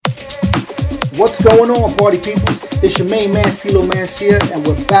What's going on, party people? It's your main man, Stilo Mancia, and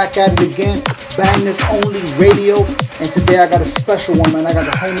we're back at it again. Bangers Only Radio. And today I got a special one, man. I got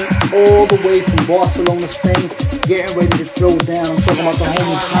the homie all the way from Barcelona, Spain, getting ready to throw down. I'm talking about the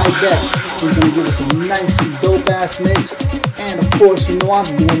homie Jaidek, who's going to give us a nice, dope-ass mix. And of course, you know I'm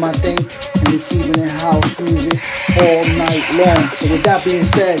doing my thing, and we're keeping it house music all night long. So with that being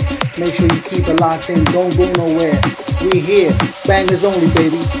said, make sure you keep it locked in. Don't go nowhere. We here. Bangers Only,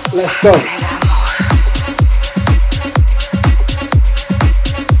 baby. Let's go.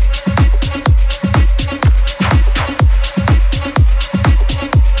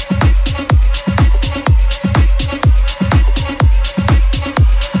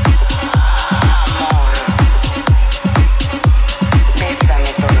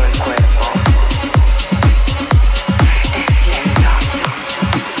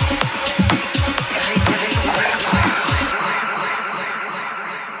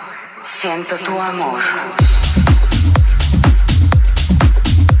 Siento tu amor.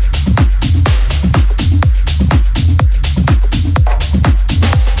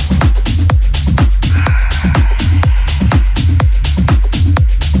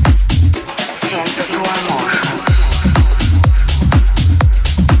 Siento tu amor.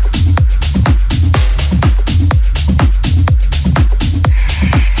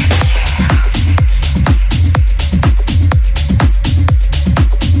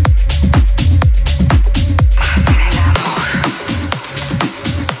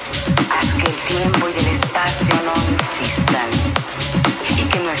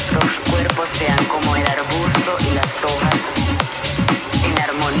 Sean como el arbusto y las hojas, en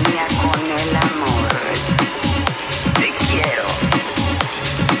armonía con el amor. Te quiero.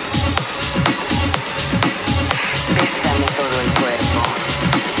 Bésame todo el cuerpo.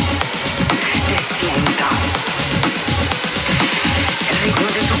 Te siento. El ritmo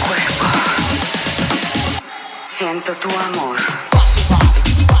de tu cuerpo. Siento tu amor.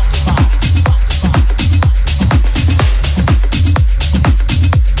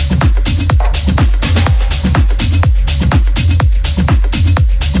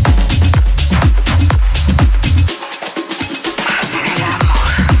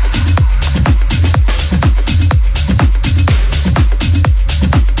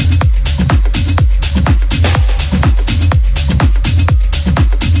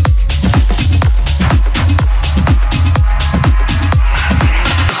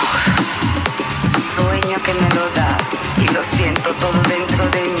 Que me lo das y lo siento todo dentro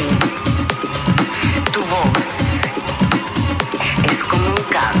de mí. Tu voz es como un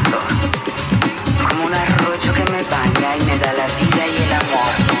canto, como un arroyo que me baña y me da la vida y el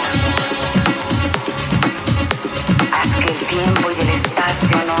amor. Haz que el tiempo y el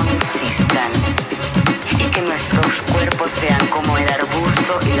espacio no insistan y que nuestros cuerpos sean como el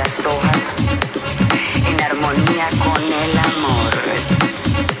arbusto y las hojas, en armonía con el amor.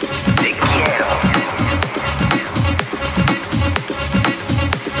 Te quiero.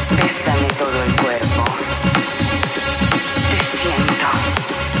 Bésame todo el cuerpo. Te siento.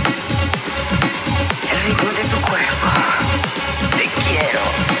 El ritmo de tu cuerpo. Te quiero.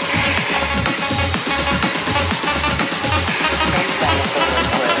 Bésame todo el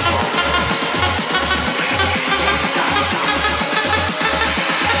cuerpo. Te siento.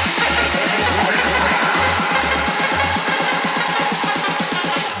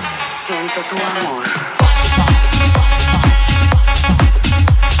 Siento tu amor.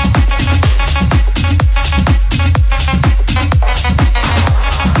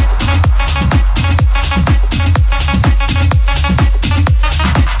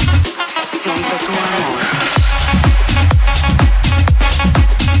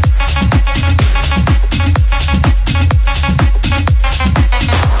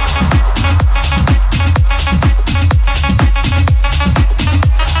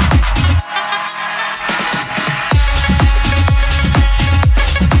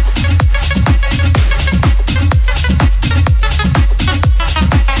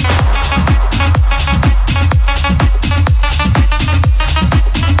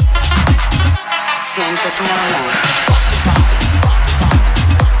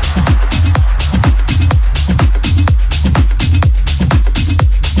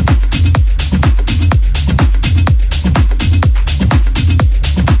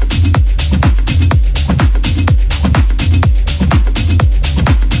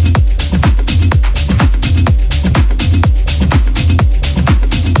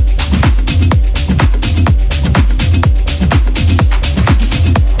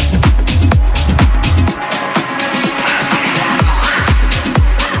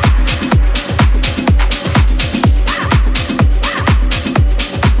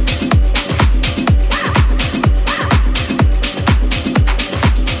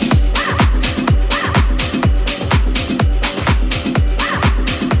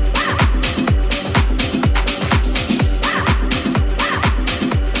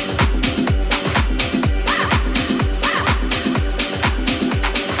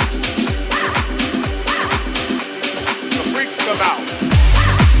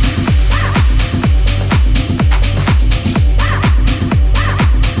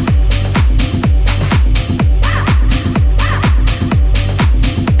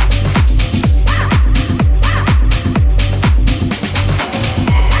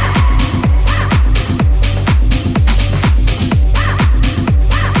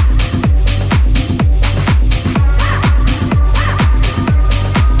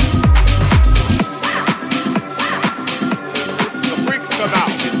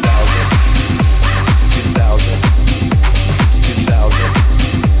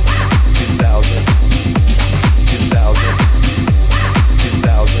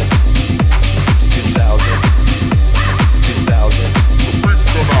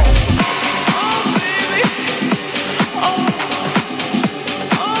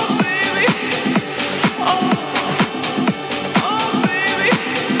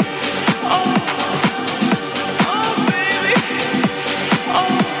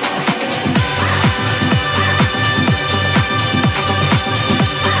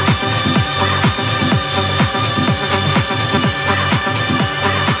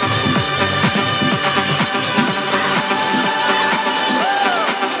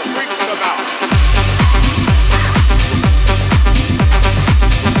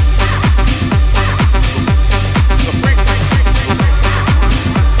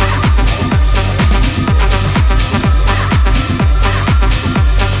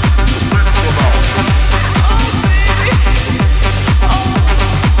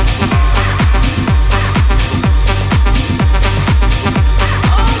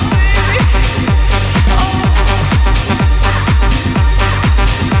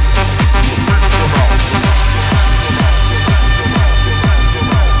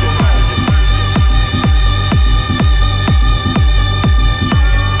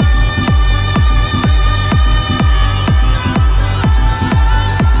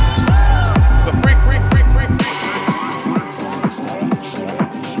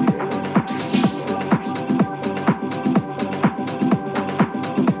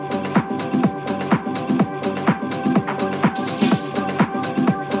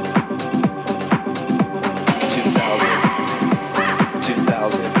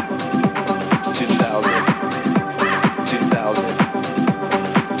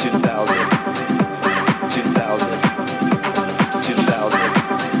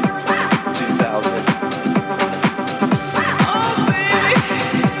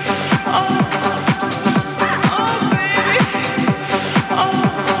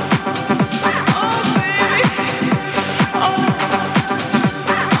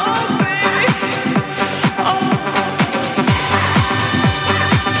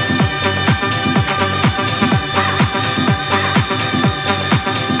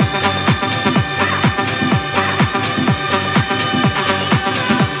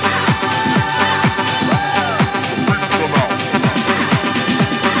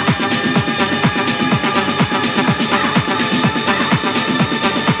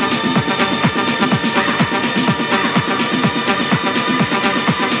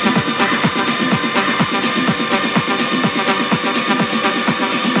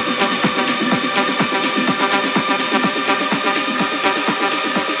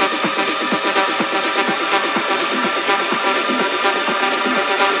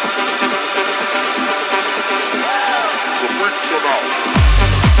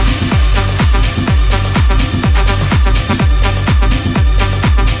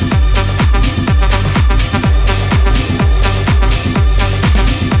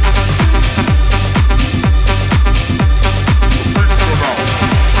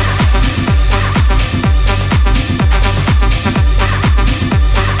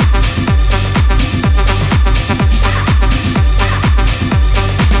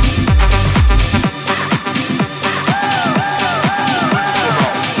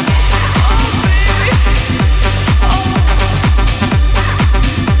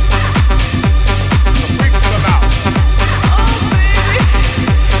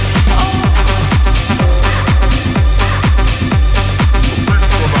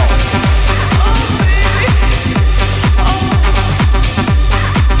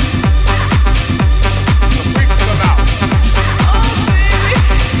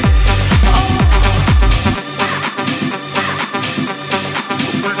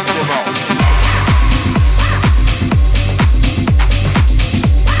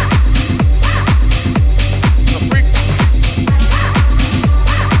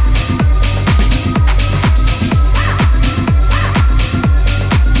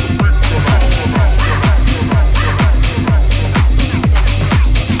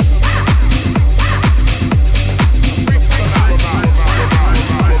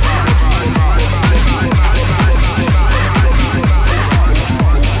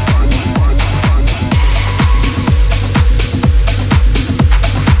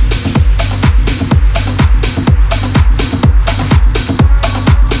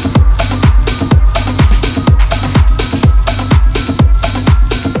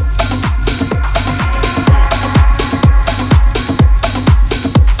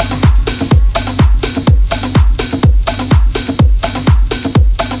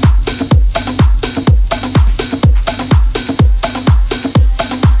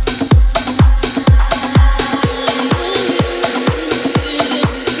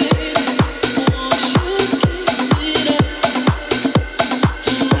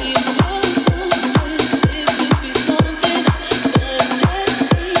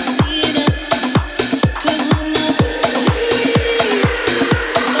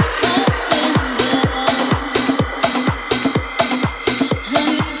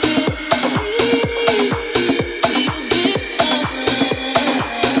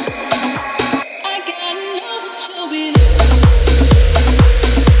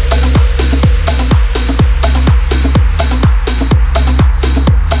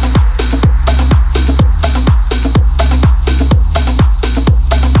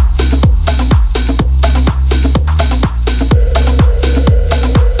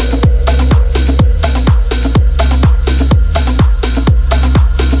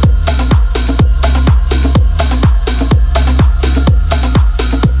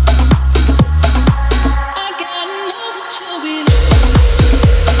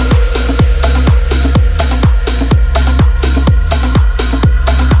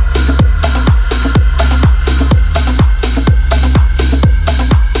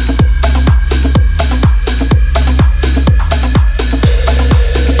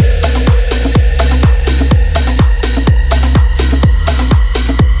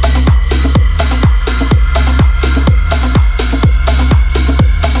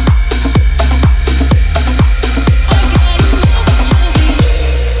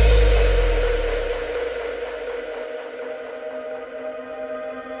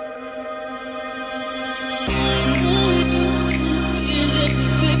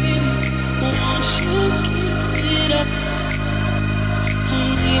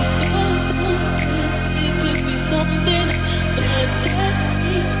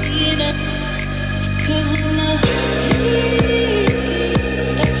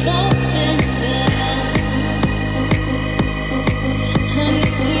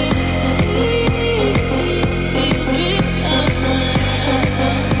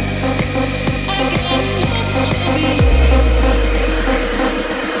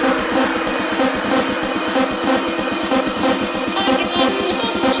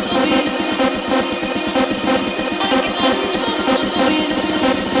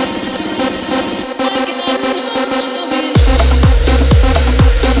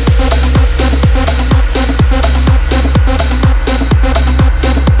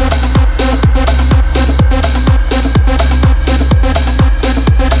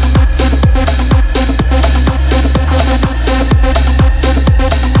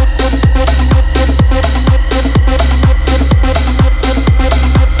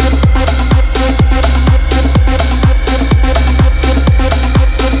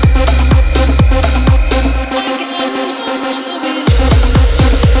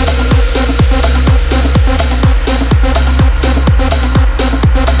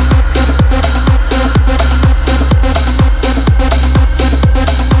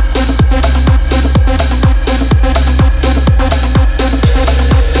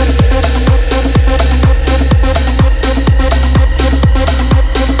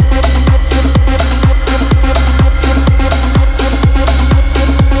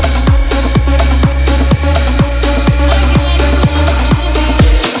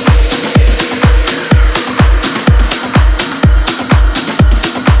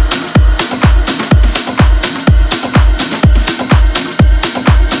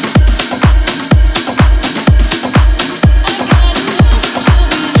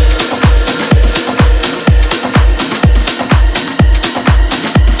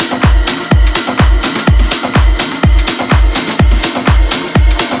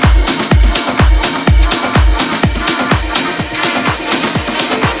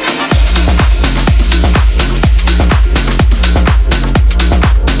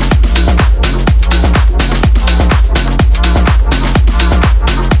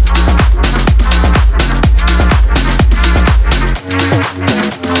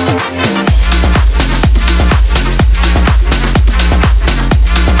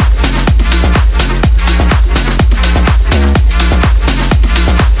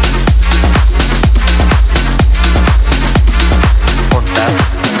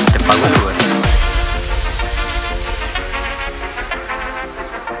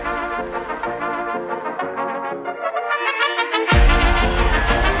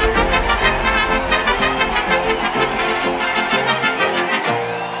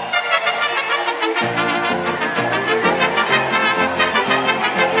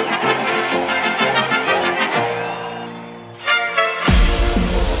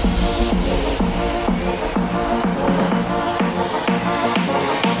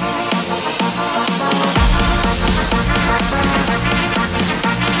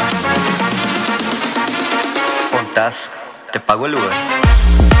 Contás, te pago el Uber.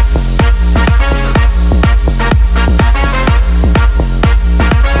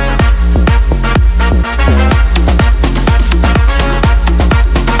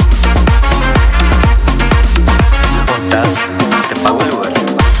 Contás, te pago el Uber.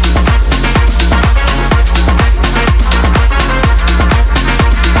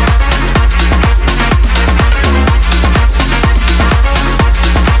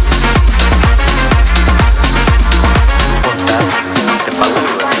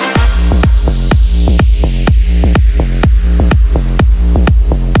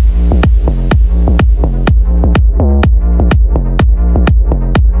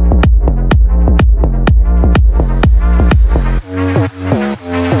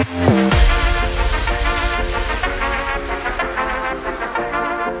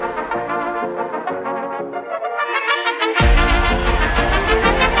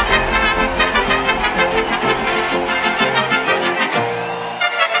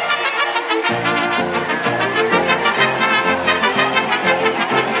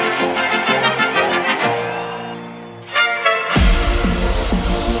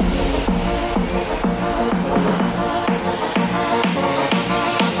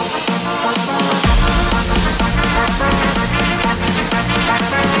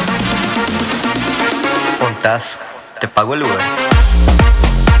 Contás, te pago el Uber.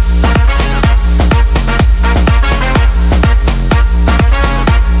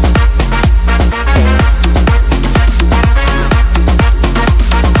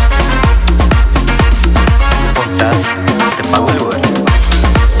 Contás, te pago el Uber.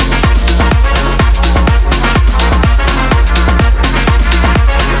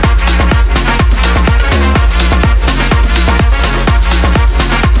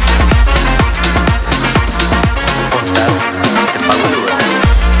 Contás, te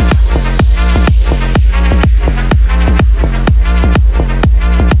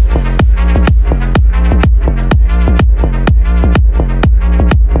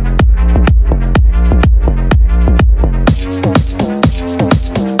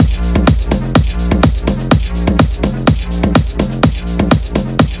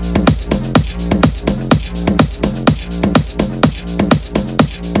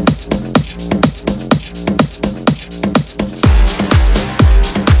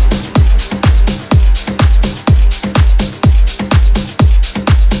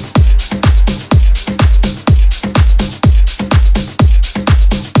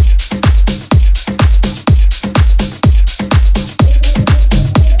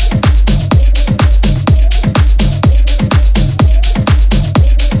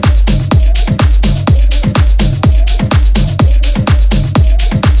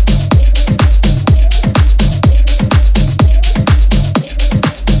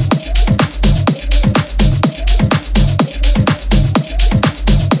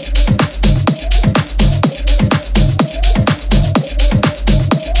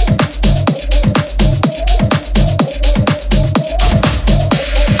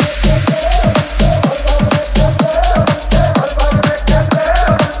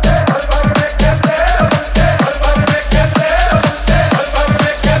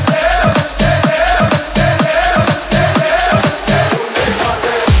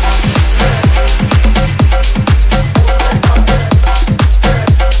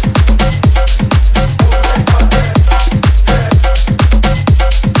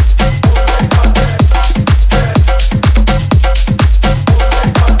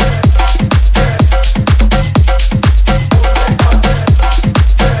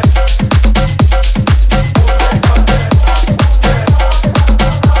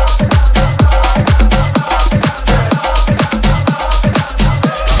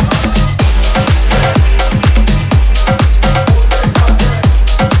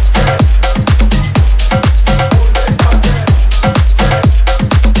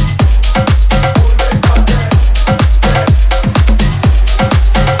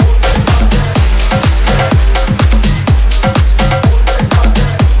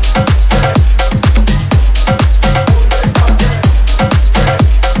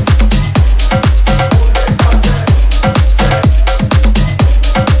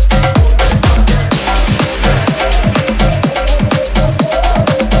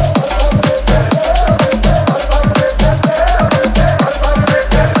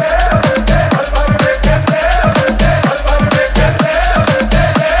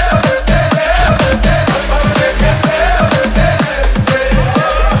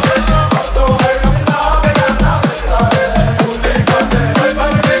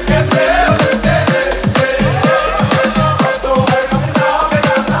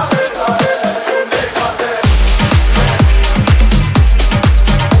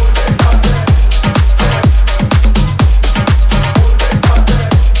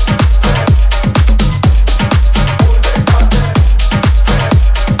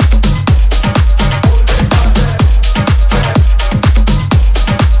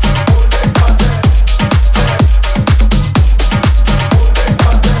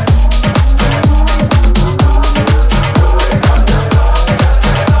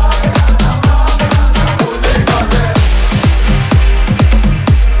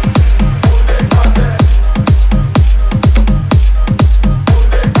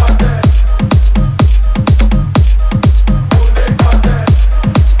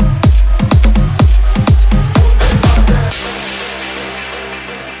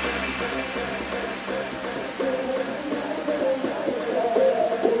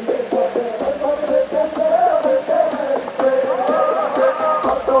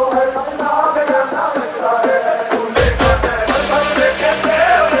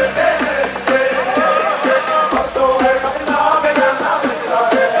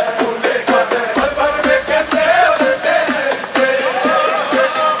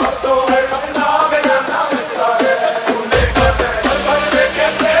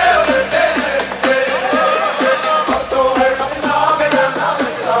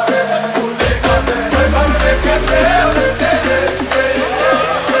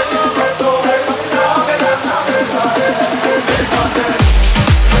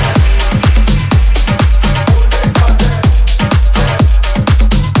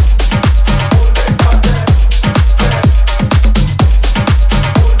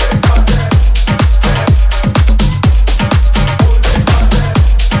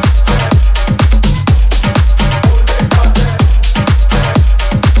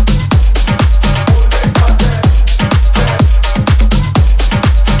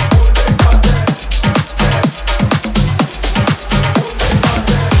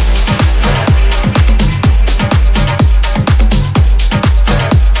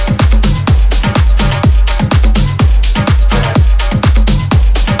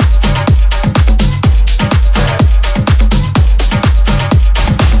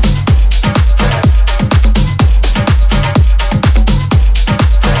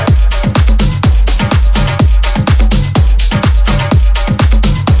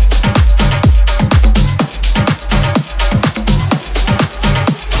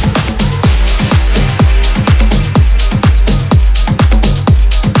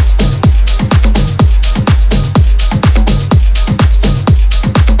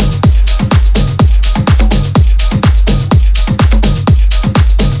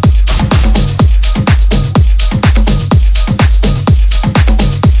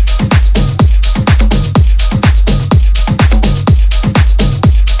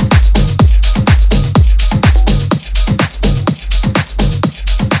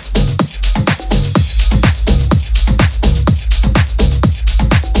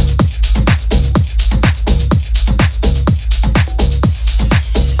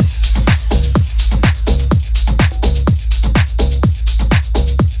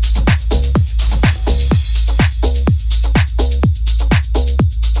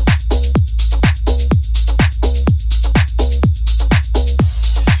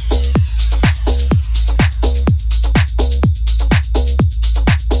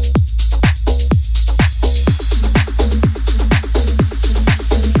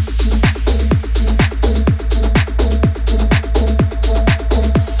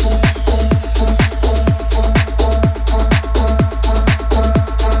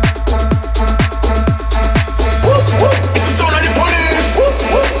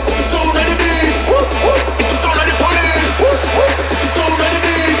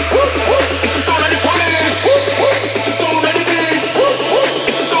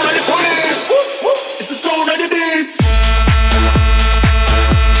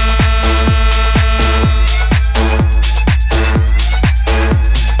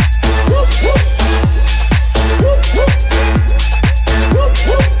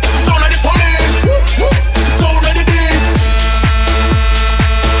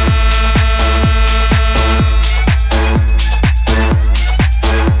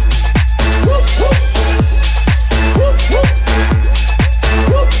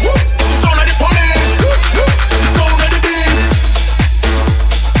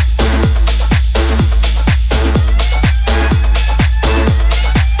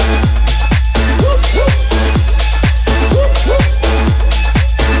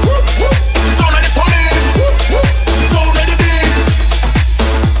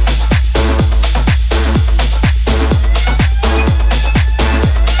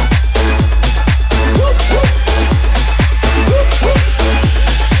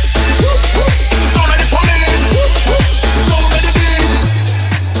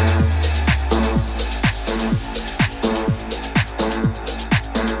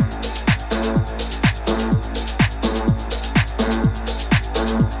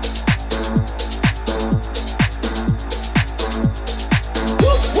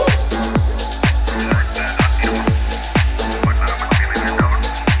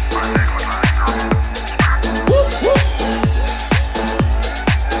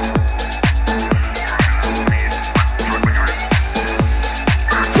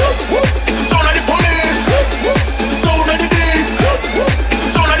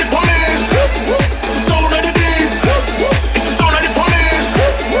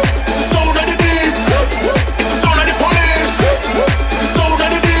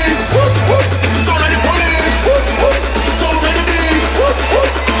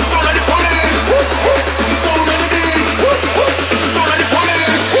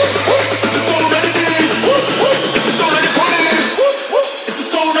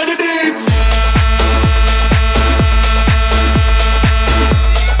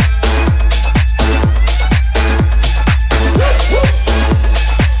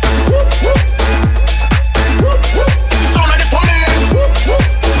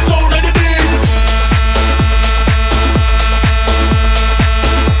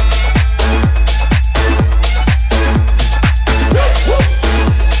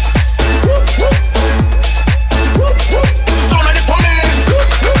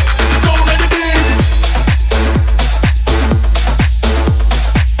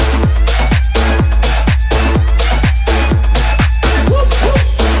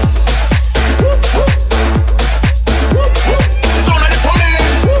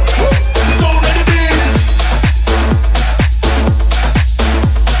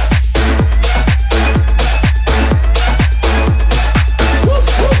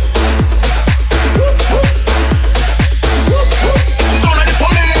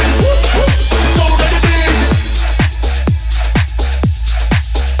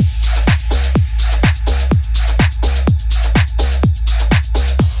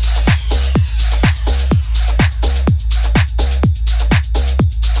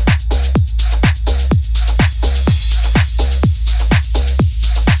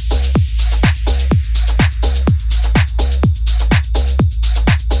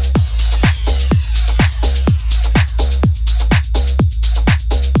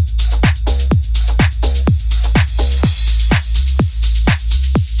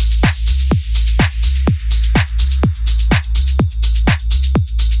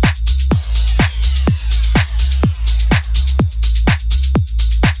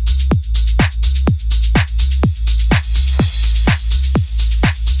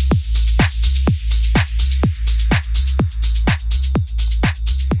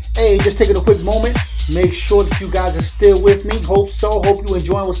Make sure that you guys are still with me. Hope so. Hope you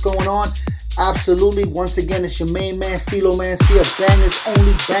enjoying what's going on. Absolutely. Once again, it's your main man, Stilo Mancia. Bangers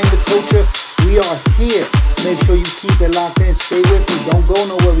only, banger culture. We are here. Make sure you keep it locked in. Stay with me. Don't go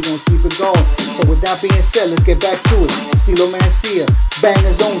nowhere. We're going to keep it going. So with that being said, let's get back to it. Stilo Mancia.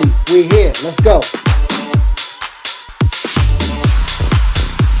 Bangers only. We're here. Let's go.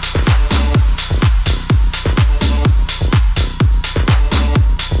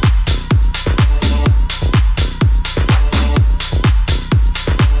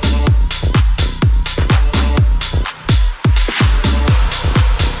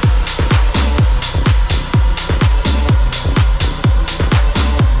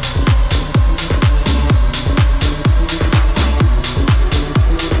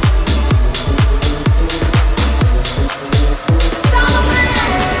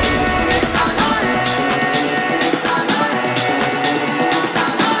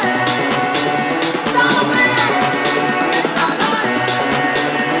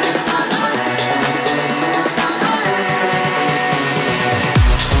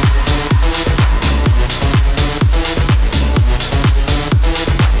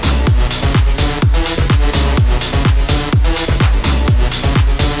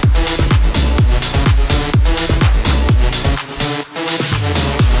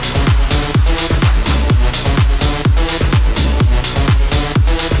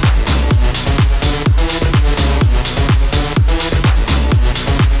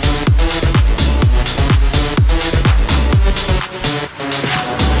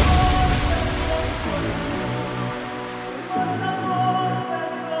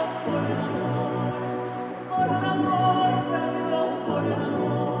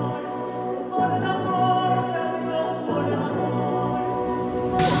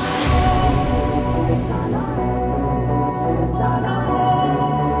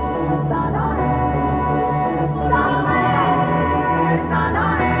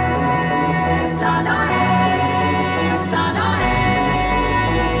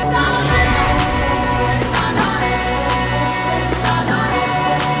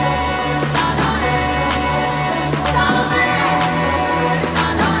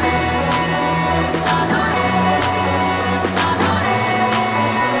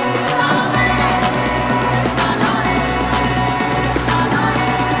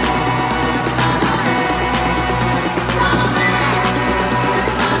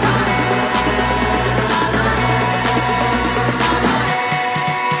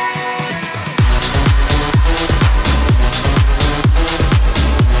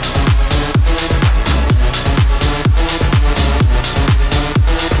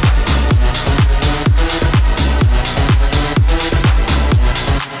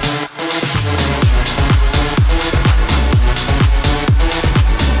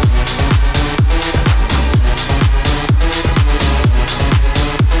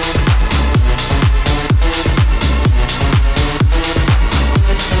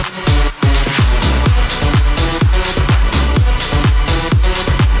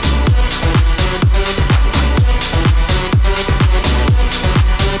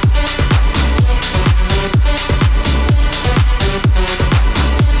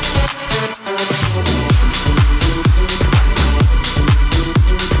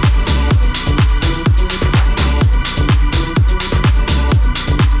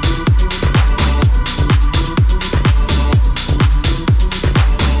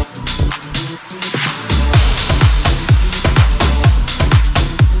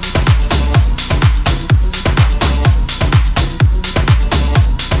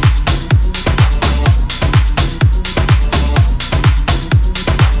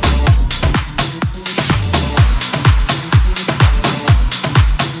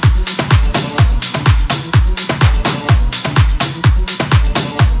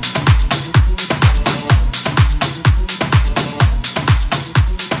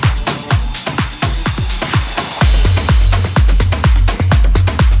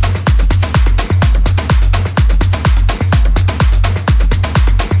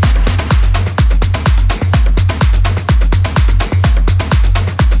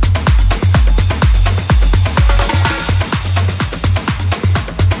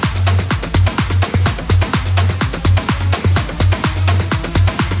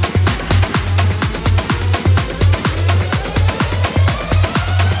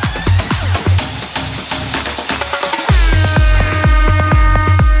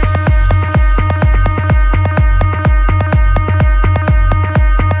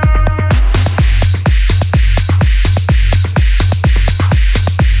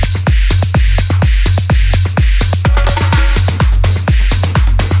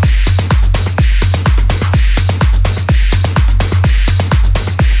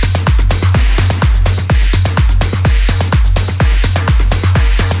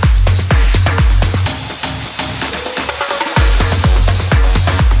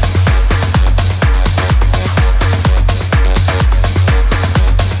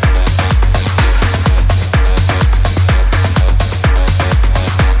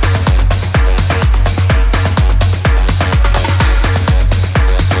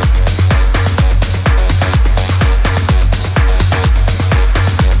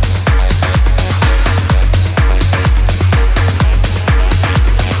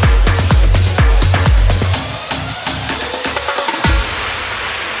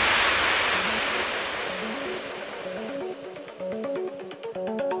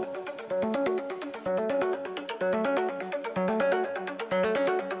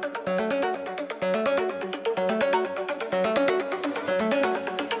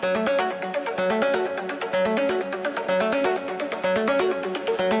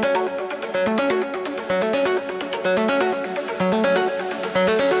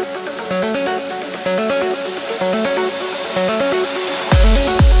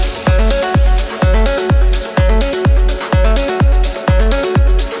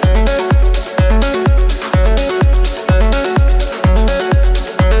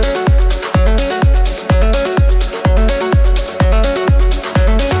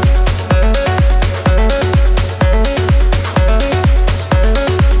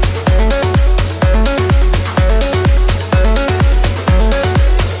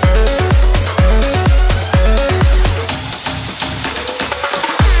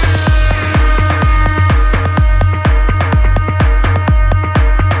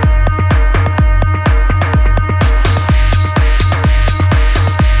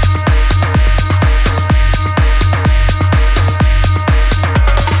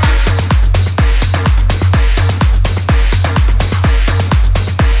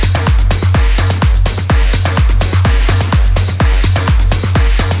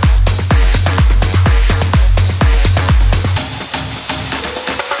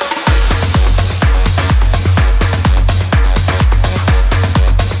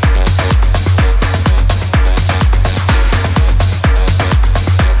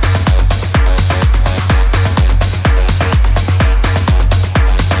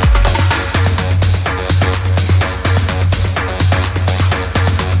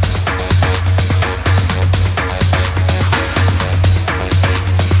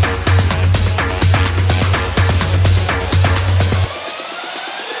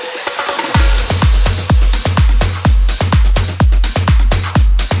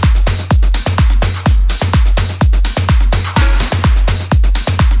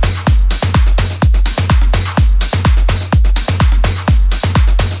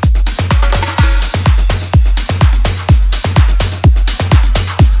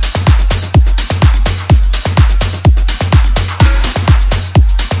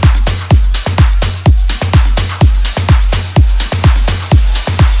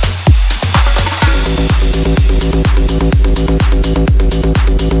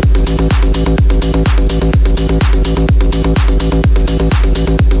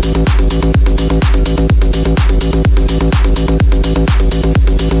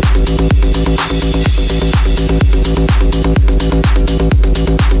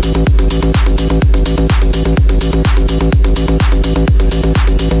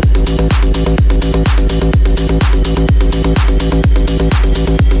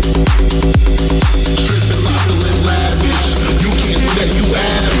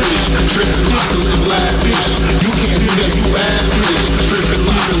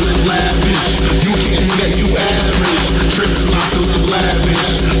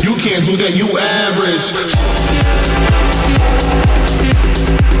 do that, you average.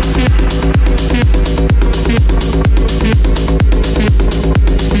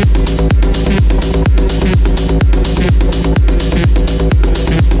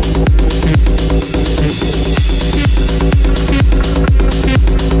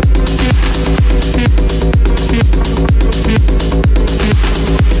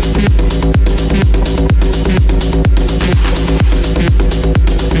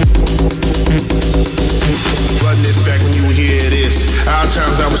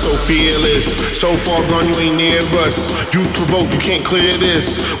 Fearless, so far gone you ain't near us. You provoke, you can't clear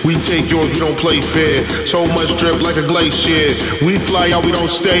this. We take yours, we don't play fair. So much drip like a glacier. We fly out, we don't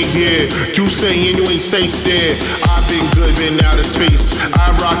stay here. You stay in, you ain't safe there. I've been good, been out of space.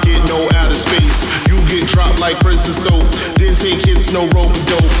 I rock it, no outer space. You get dropped like prison soap. Didn't take hits, no rope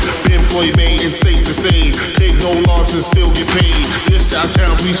dope. Been Floyd made, it's safe to say. Take no loss and still get paid. This our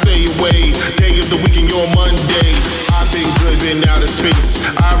town, please stay away. Day of the week and your Monday. I've been good, been out of space.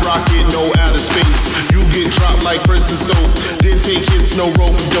 I rock it, no outer space. You get dropped like prison soap. Didn't take hits, no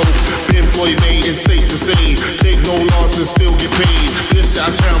rope dope. Been Floyd made, it's safe to say. Take no loss and still get paid. This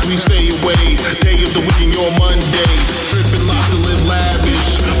our town, please stay away. Day of the week and your Monday. Trippin' lots to live lavish.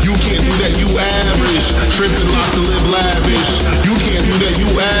 You can't do that, you average. Trippin' lots to live lavish. You can't do that, you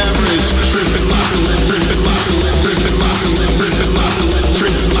average. Trippin' lots to live, trippin' lots to live, trippin' lots to live, trippin' lots to live,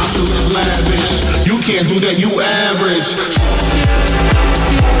 trippin' lots to live lavish. You can't do that, you average.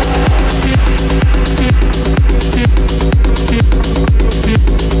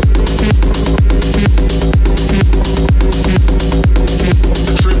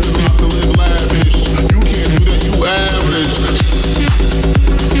 Trippin' lots to live lavish. You can't do that, you average.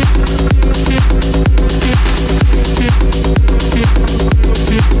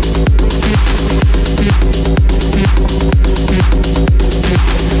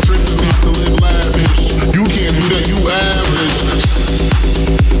 You can't do that, you average.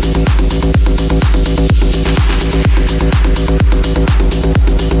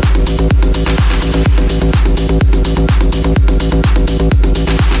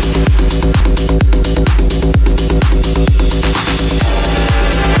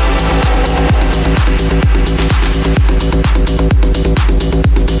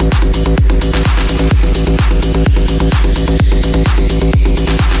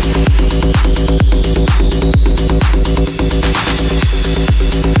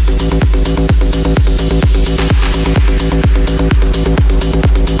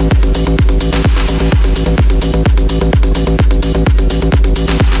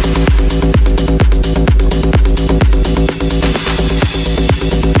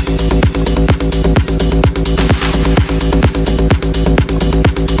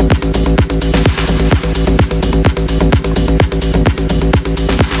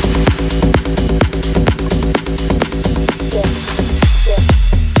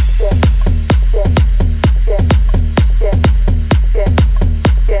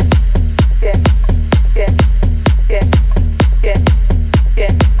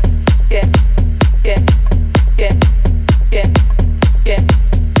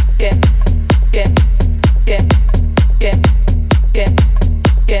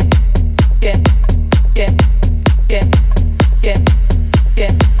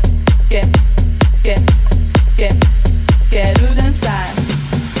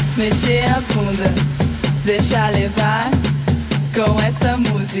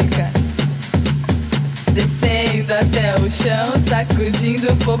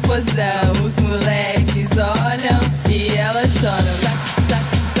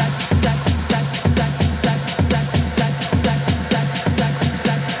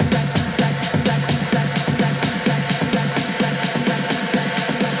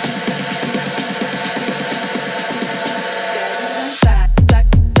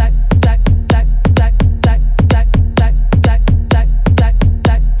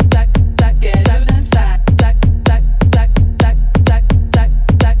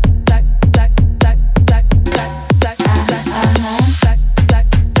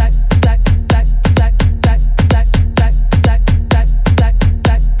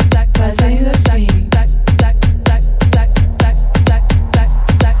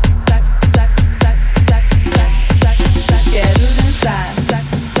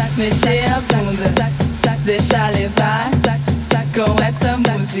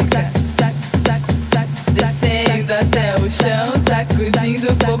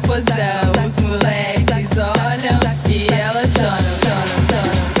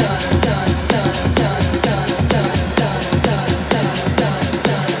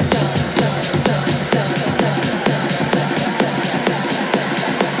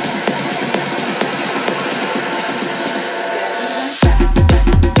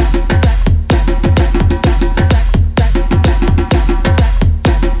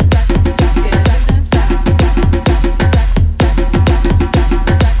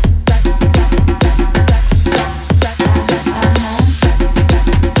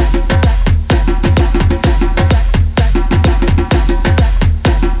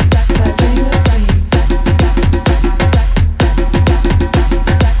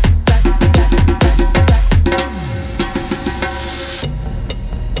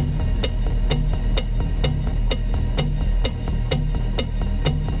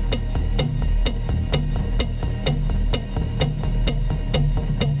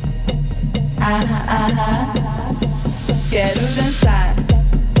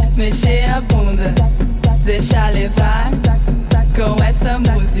 mexer a bunda, deixar levar com essa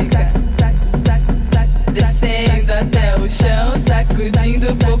música. Descendo até o chão,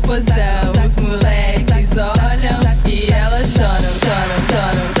 sacudindo o popozão. Os moleques olham e elas choram.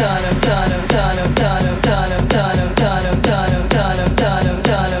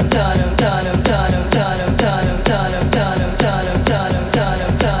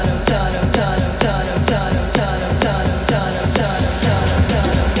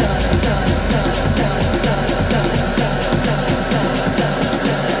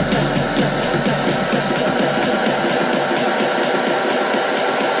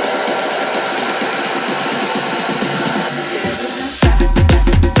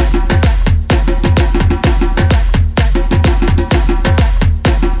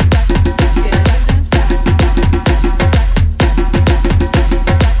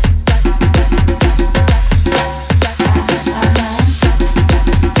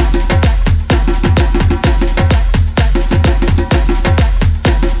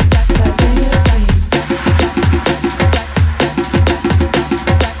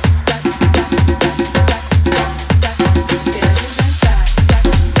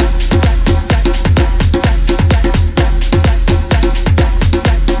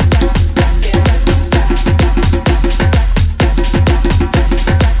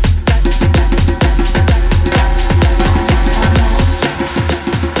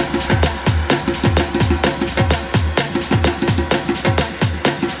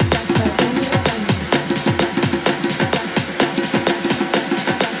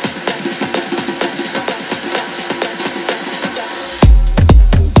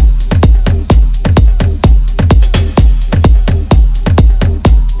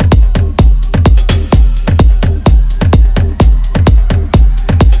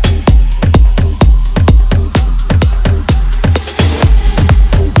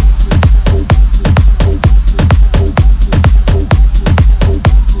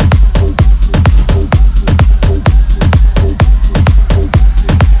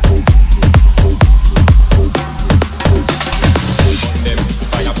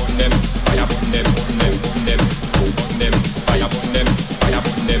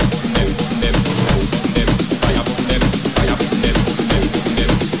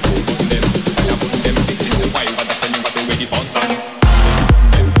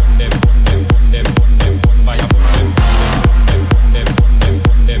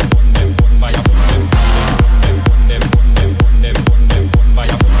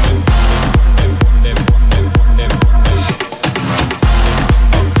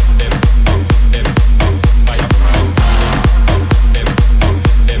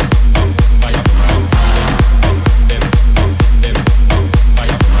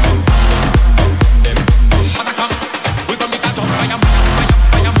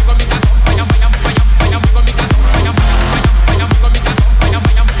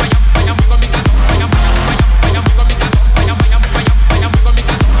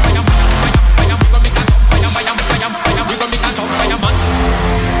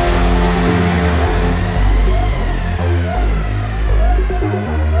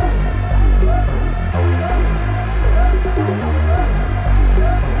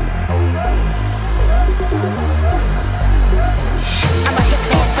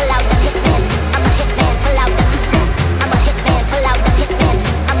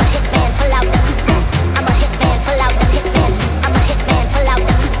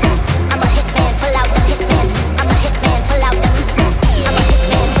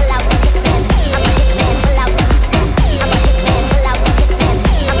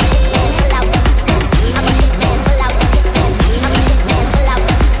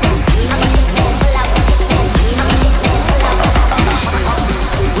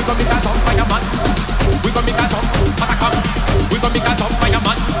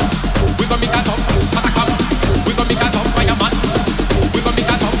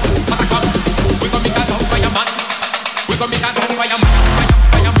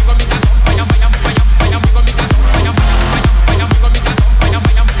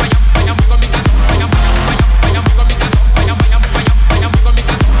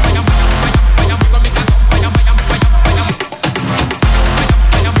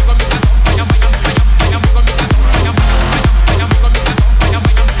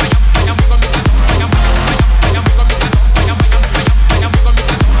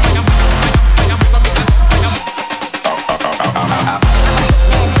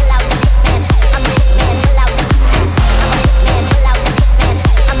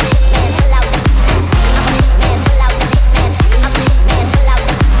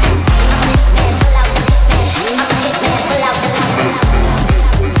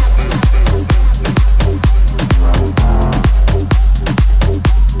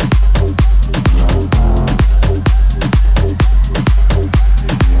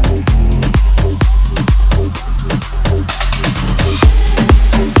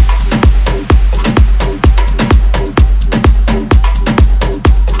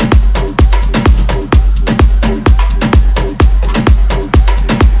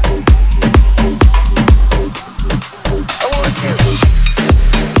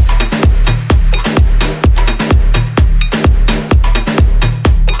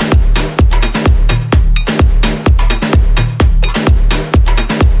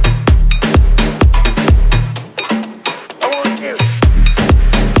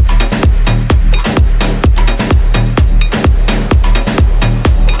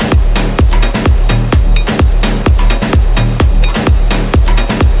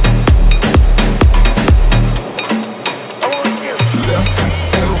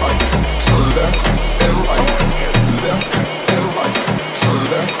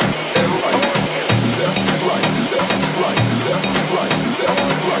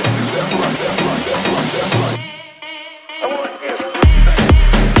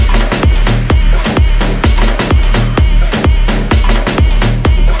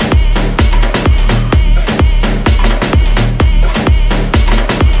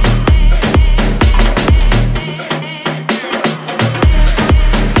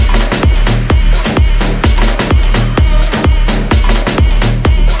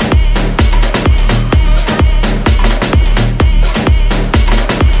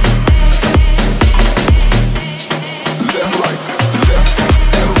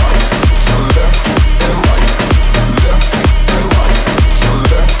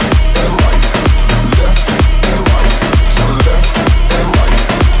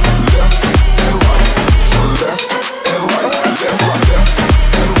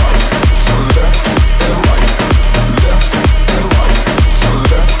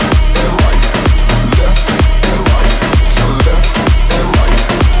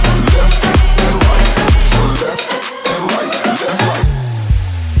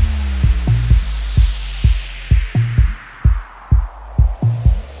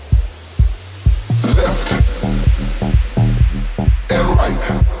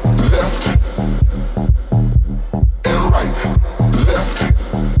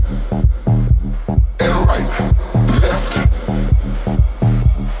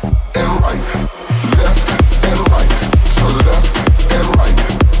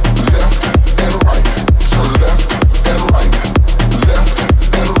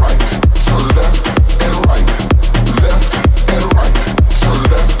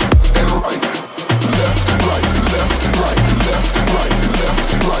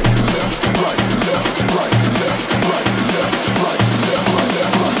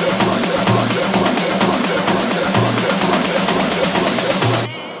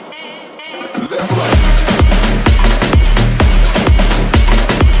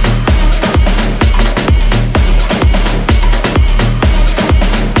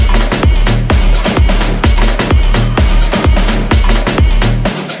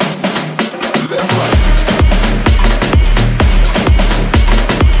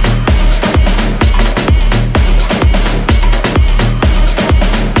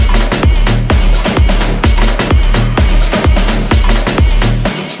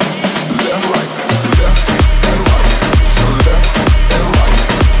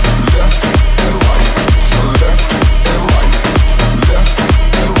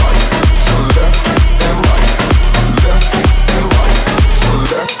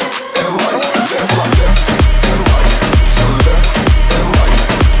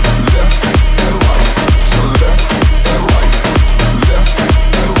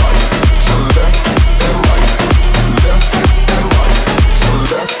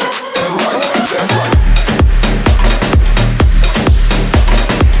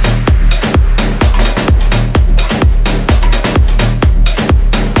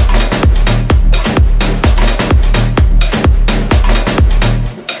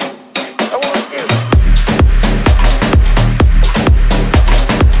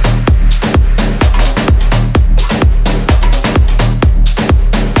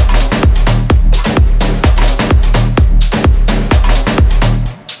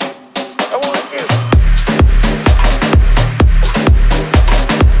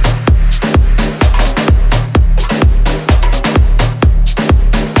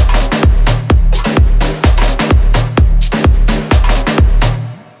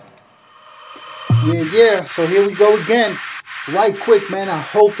 Yeah, so here we go again. Right quick, man. I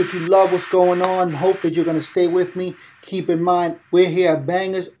hope that you love what's going on. Hope that you're going to stay with me. Keep in mind, we're here at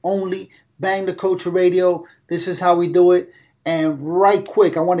Bangers Only, Bang the Culture Radio. This is how we do it. And right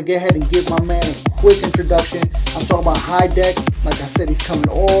quick, I want to get ahead and give my man a quick introduction. I'm talking about Jaidek. Like I said, he's coming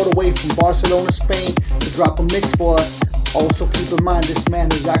all the way from Barcelona, Spain to drop a mix for us. Also, keep in mind, this man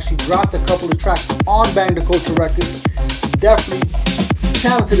has actually dropped a couple of tracks on Bang the Culture Records. Definitely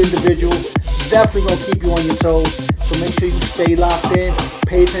talented individual. Definitely gonna keep you on your toes. So make sure you stay locked in,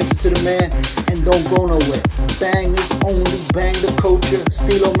 pay attention to the man, and don't go nowhere. Bangers Only, Bang the Culture,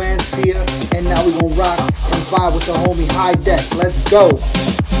 Stilo Mancia, and now we gonna rock and vibe with the homie Jaidek. Let's go.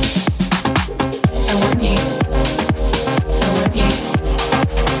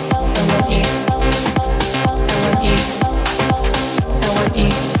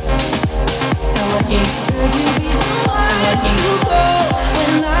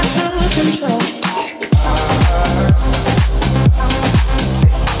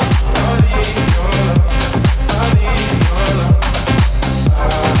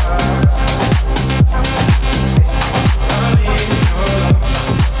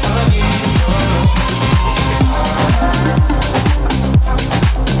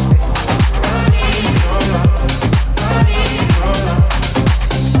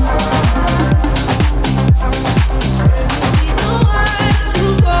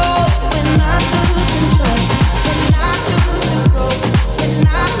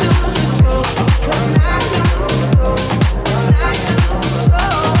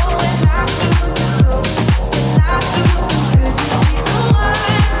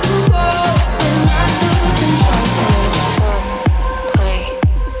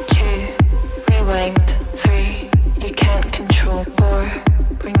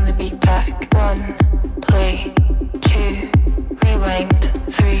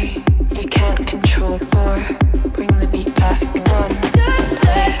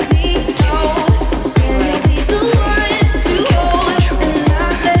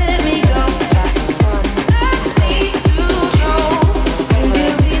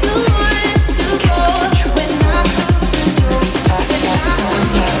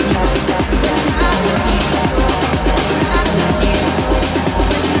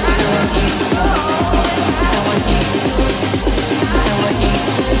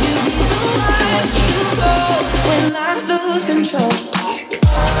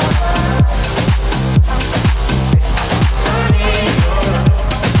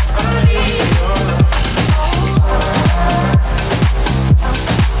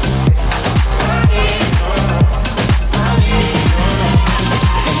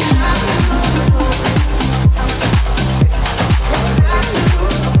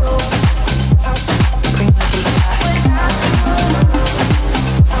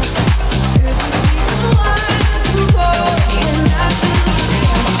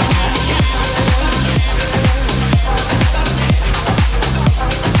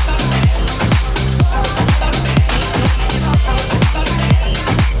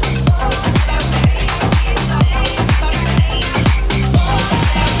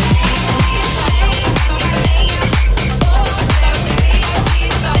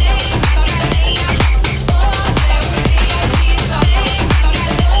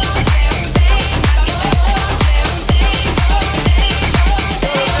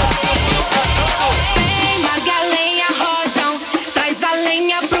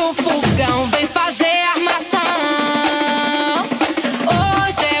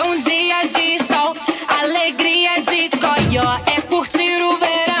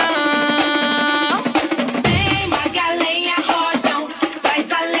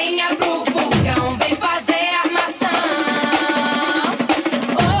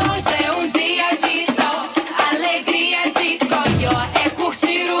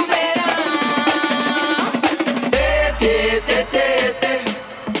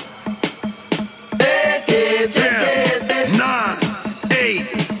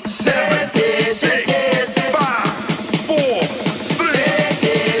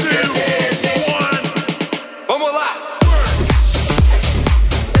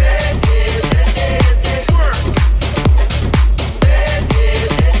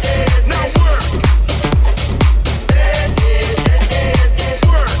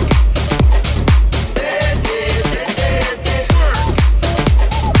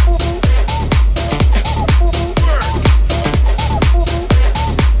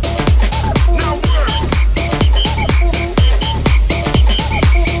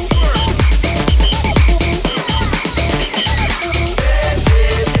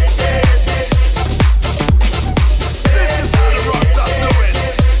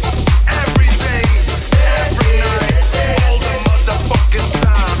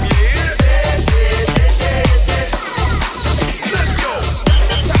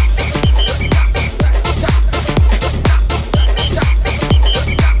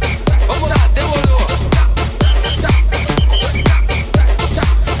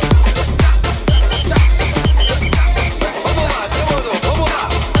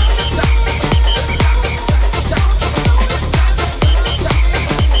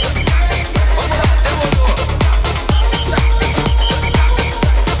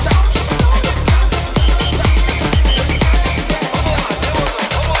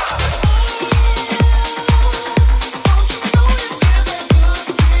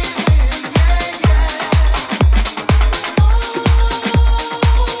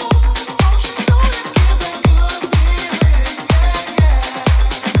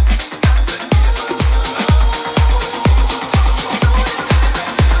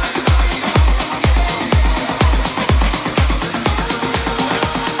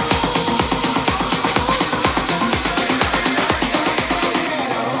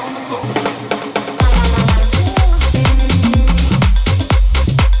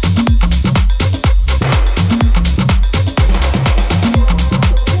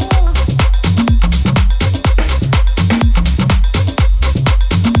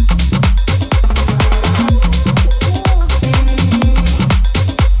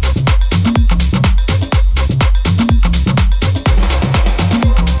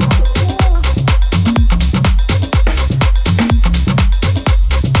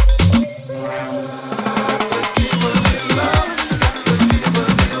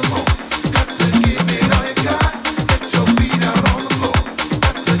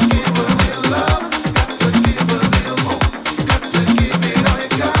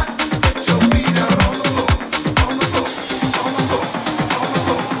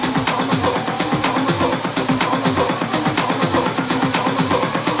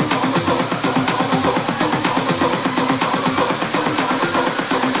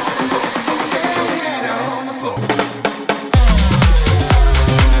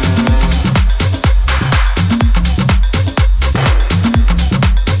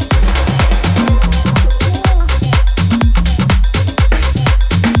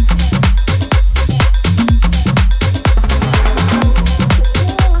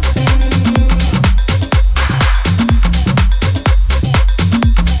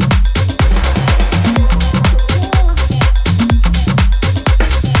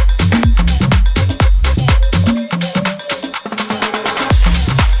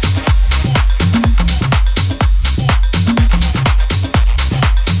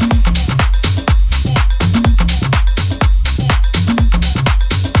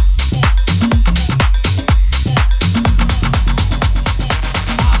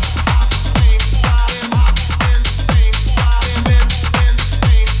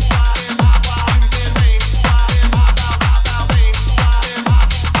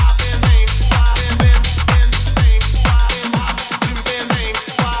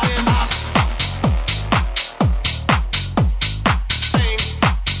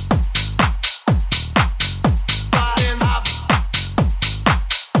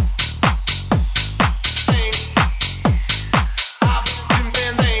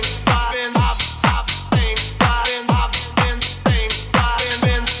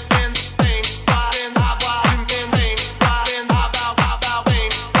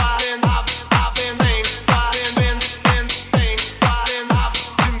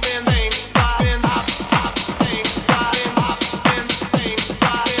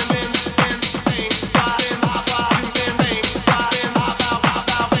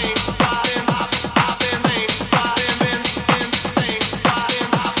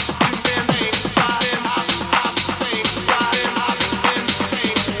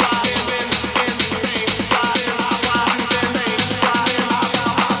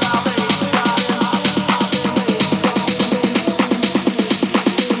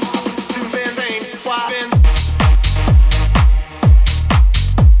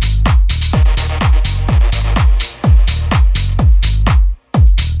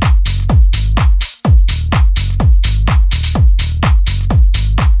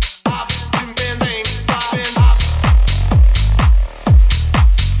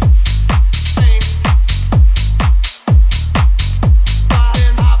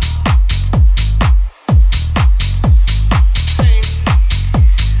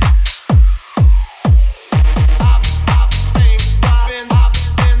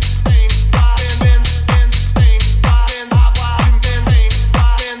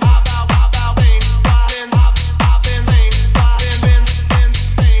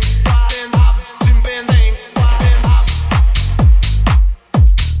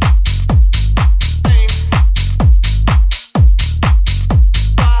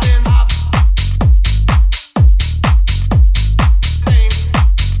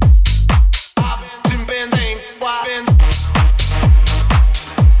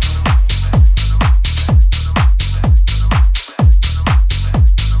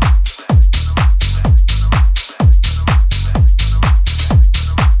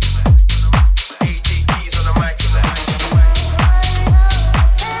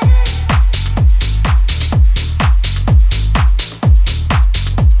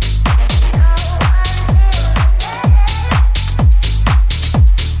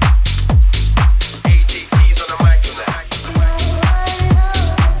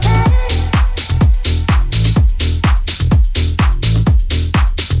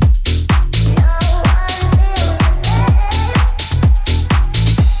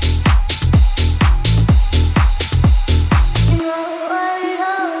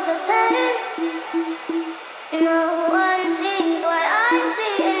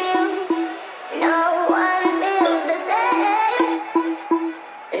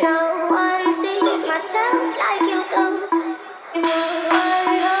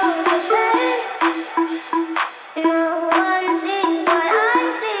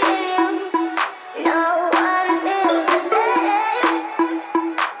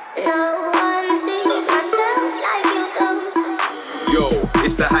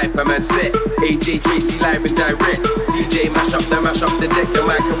 man set. AJ Tracy live and direct. DJ mash up the deck. The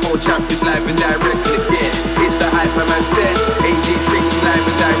microphone champ is live and direct. And again, it's the hyper man set. AJ Tracy live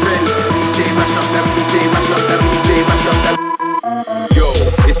and direct. DJ mash up that. DJ mash up that. DJ mash up that. Yo,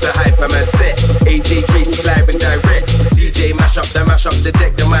 it's the hyper man set. AJ Tracy live and direct. DJ mash up the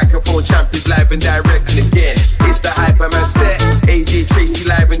deck. The microphone champ is live and direct. And again, it's the hyper man set. AJ Tracy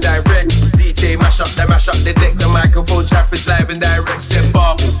live and direct. DJ mash up the deck. The microphone champ is live and direct. Set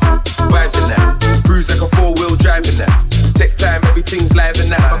bubble, vibes in that. Cruise like a 4-wheel drive in that. Tech time, everything's live in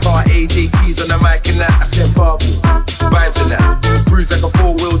that. My car AJT's on the mic in that. I said bubble, vibes in that. Cruise like a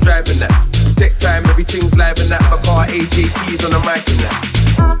 4-wheel drive in that. Tech time, everything's live in that. My car AJT's on the mic in that.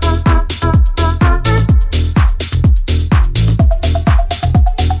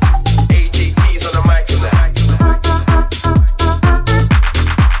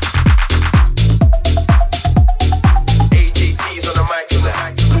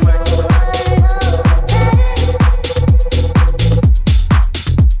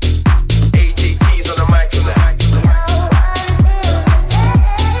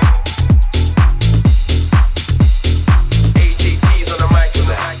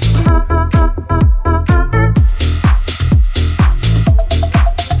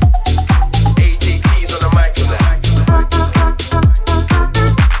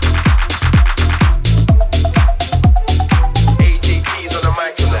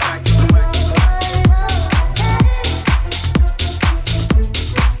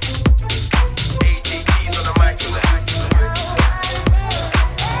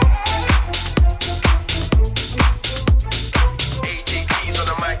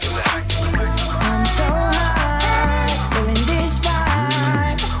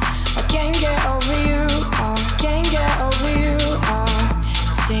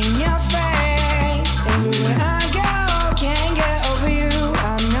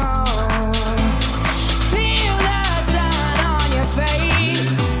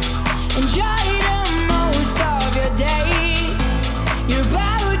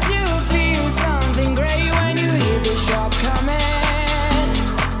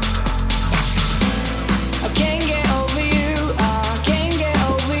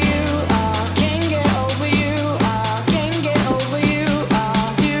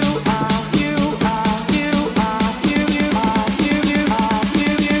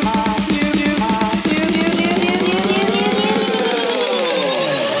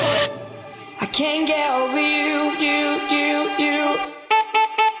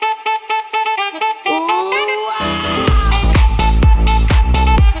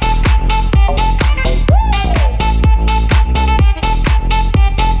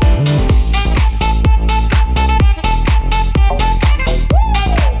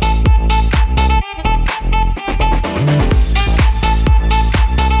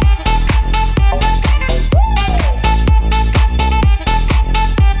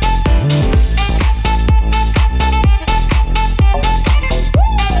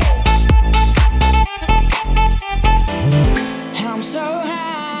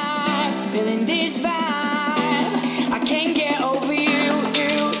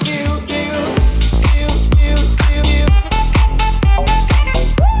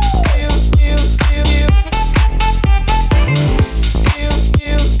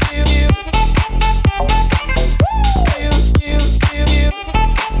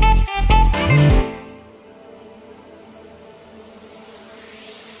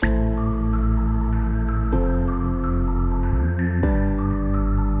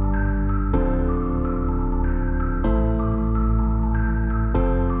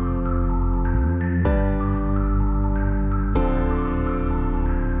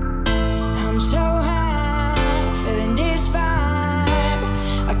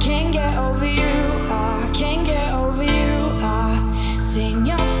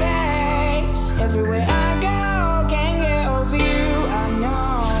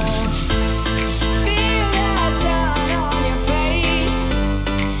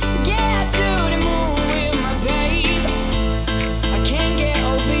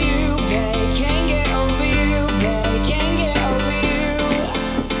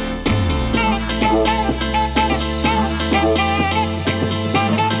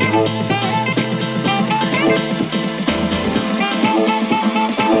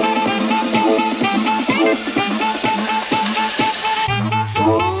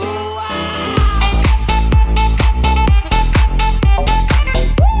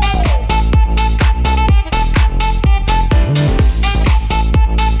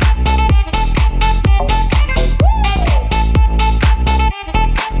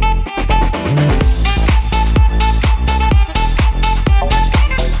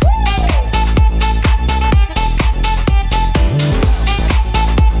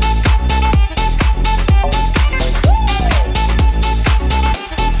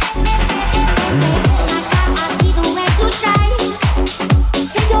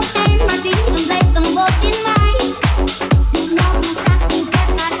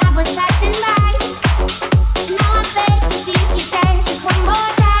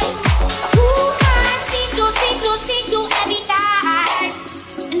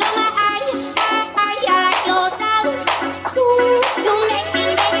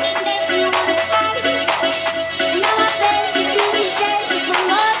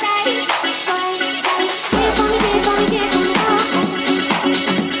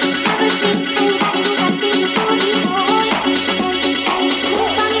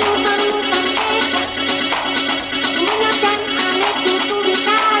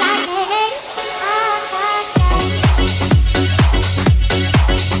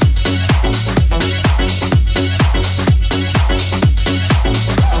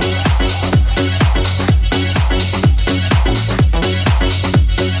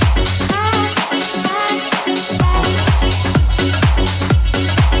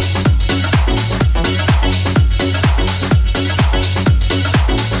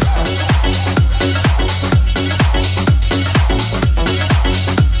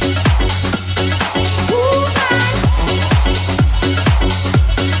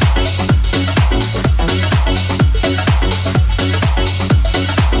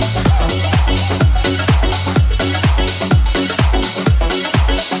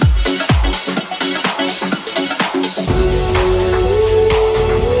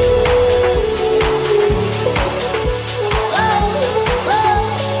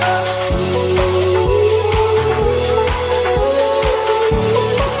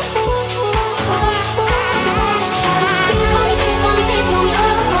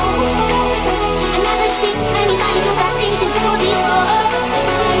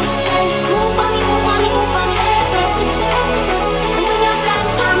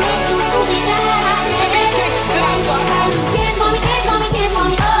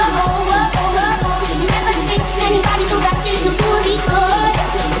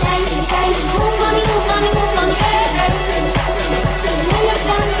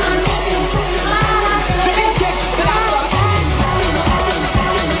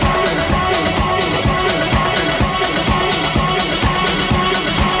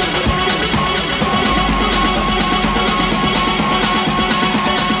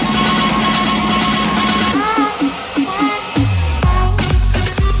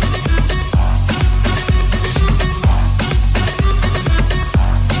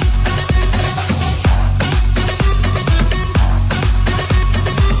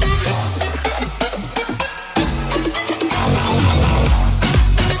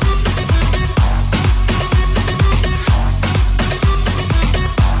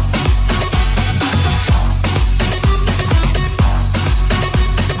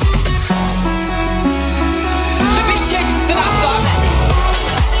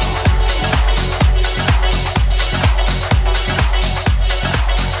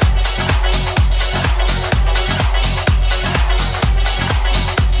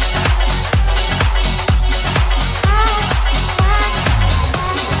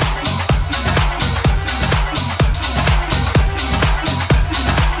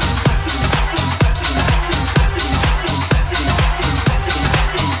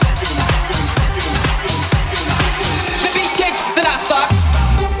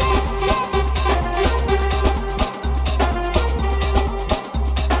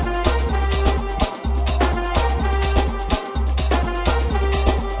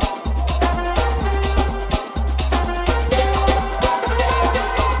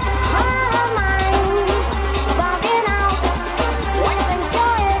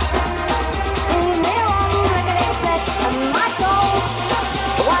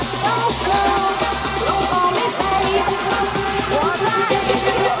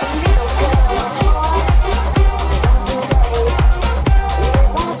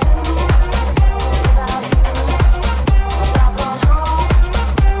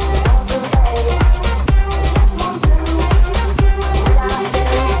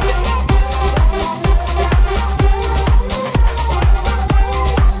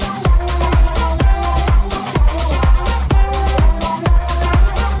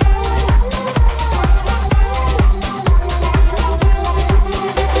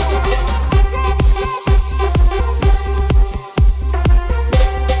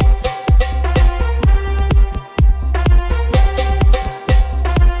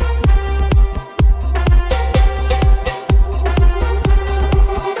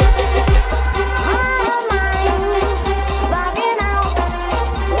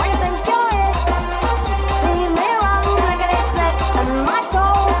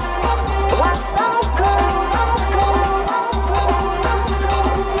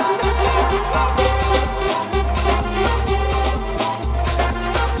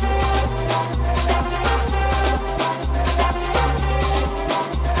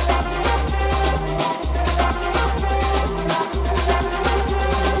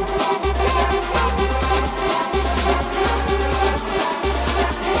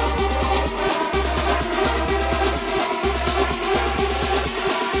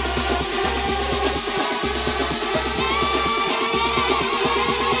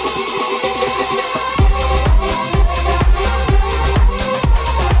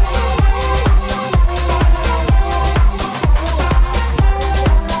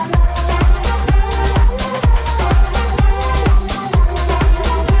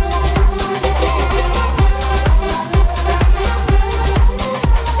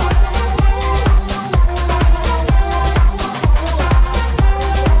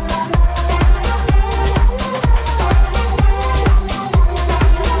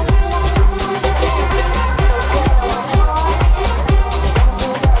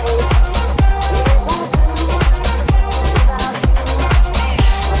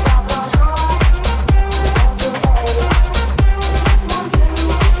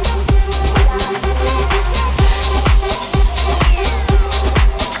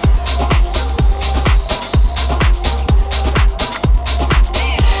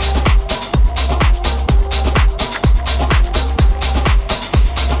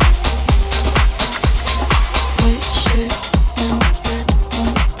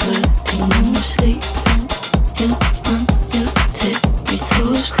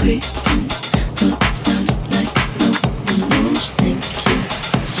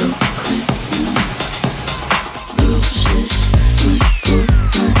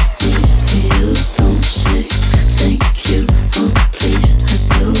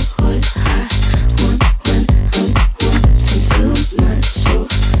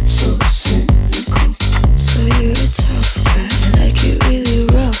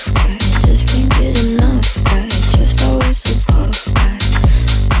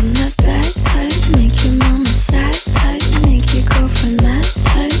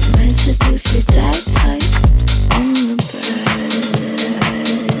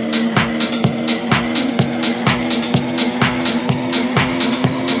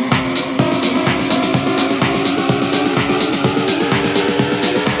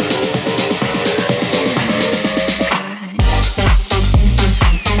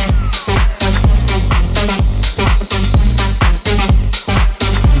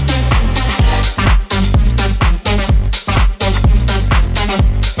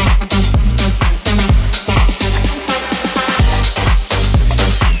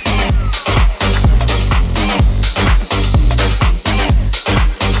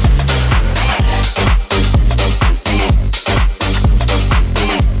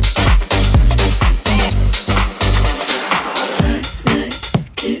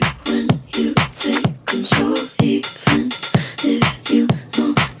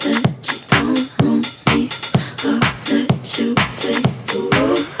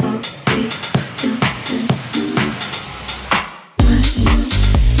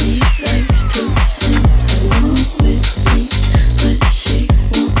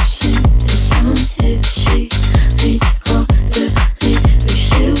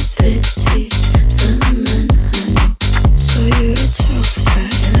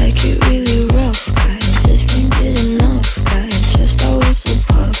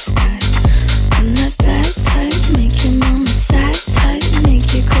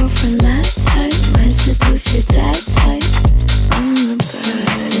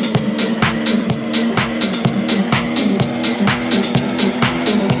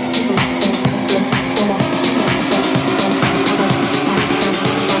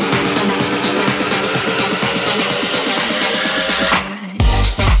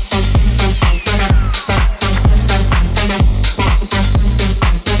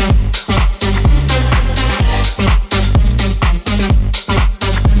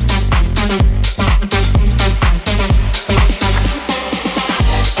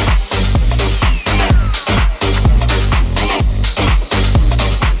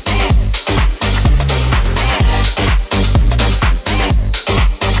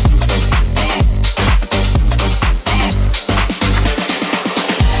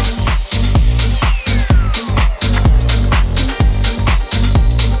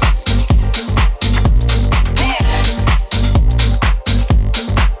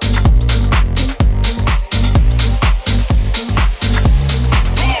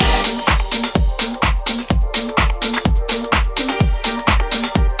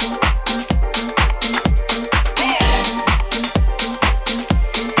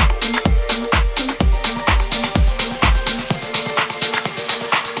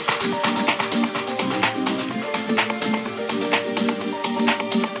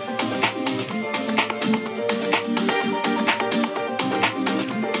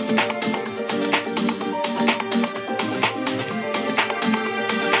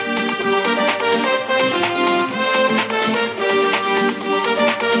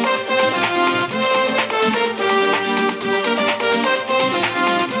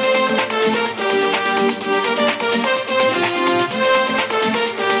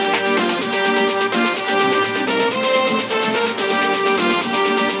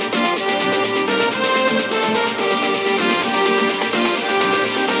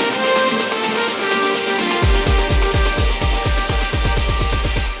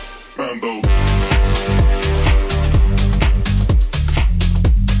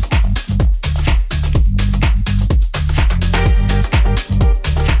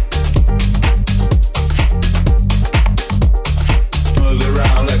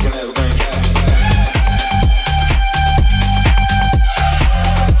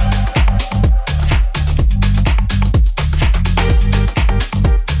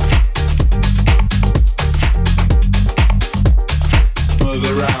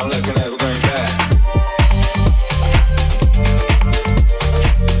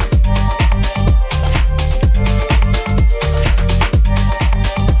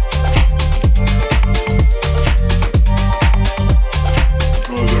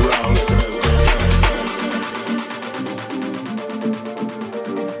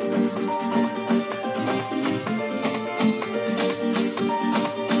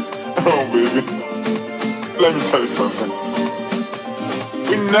 Let me tell you something.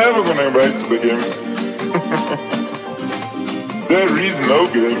 We're never gonna get back to the game. There is no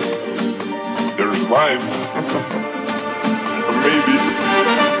game. There is life. Or maybe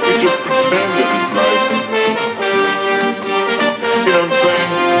we just pretend there is life. You know what I'm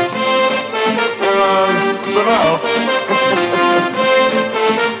saying? But now,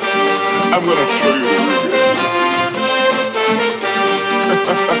 I'm gonna show you the real game.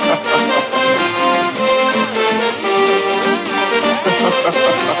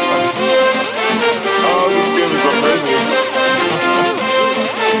 Oh, this game is amazing.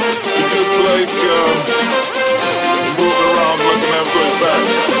 It's just like moving around like an going back,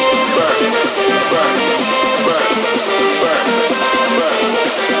 back, back, back, back, back, back,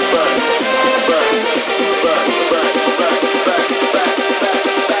 back, back, back, back, back, back,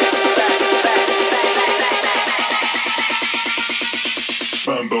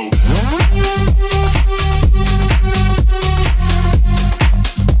 Bumbo.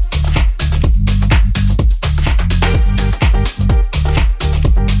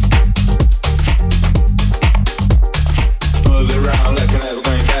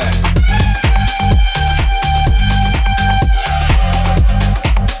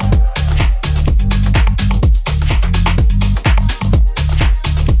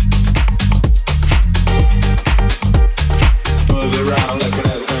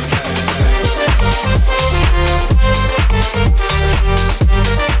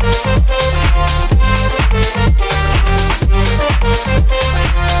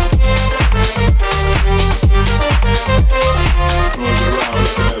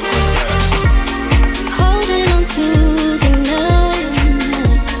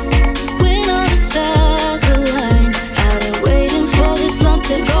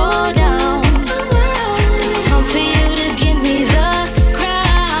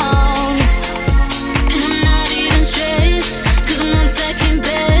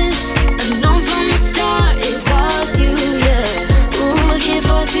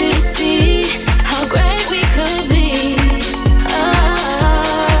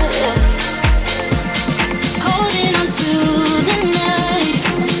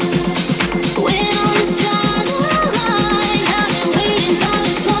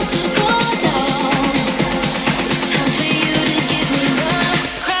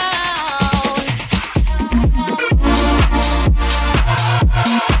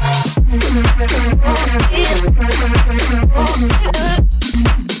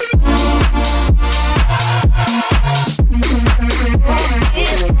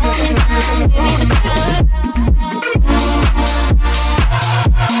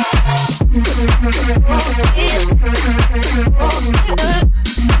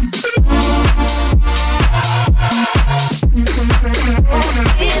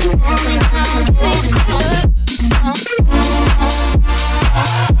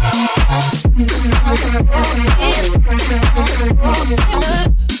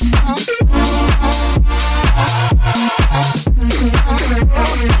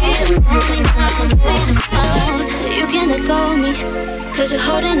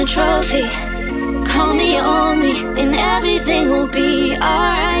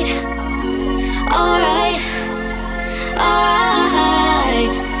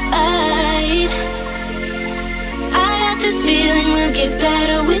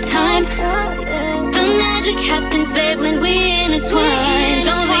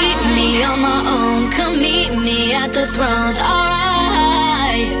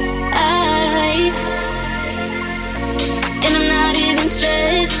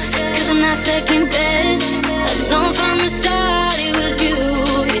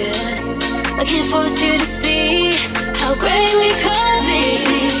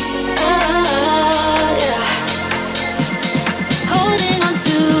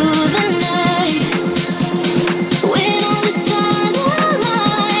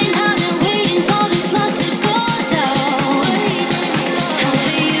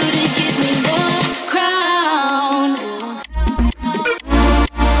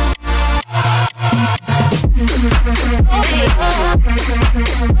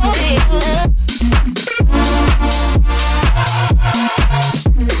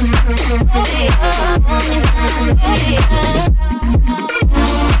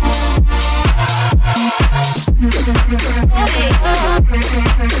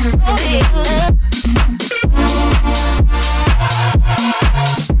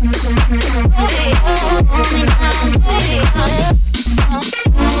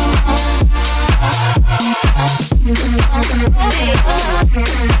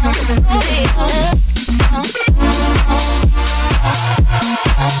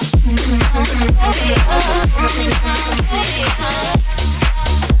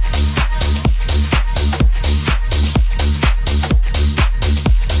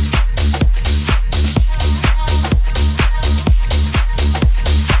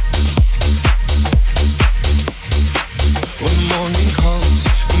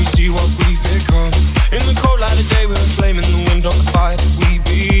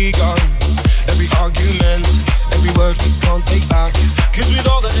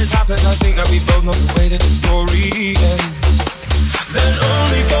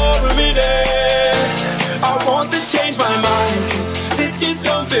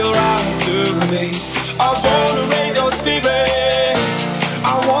 feel right to me. I wanna raise your spirits,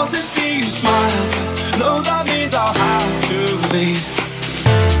 I want to see you smile. No, that means I'll have to leave.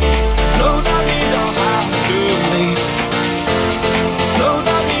 No, that means I'll have to leave. No,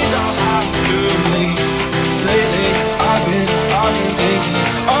 that means I'll have to leave. Lately, I've been thinking,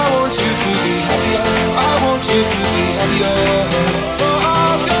 I want you to be happier, I want you to be happier. So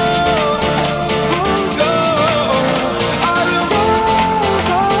I'll go, go, I will go.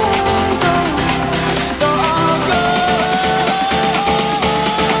 So I'll go.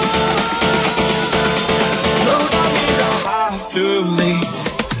 No, that means I'll have to leave.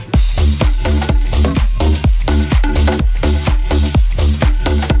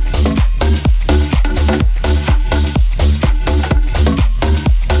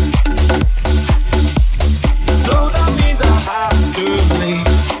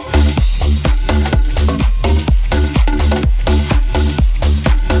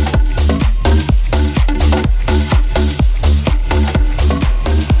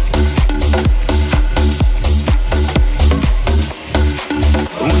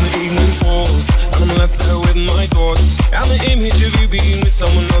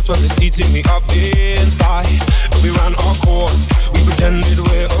 Eating me up inside, but we ran our course. We pretended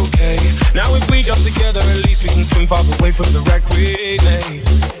we're okay. Now if we jump together, at least we can swim far away from the wreck we made.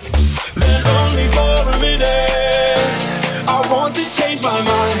 Then only for a minute, I want to change my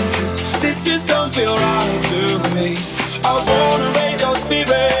mind, 'cause this just don't feel right to me. I wanna raise your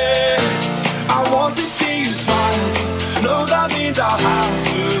spirits, I want to see you smile. No, that means I'll have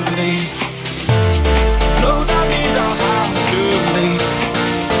to leave. No, that means I'll have to leave.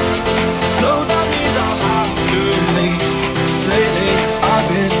 No, that means I'll have to leave. Lately, I've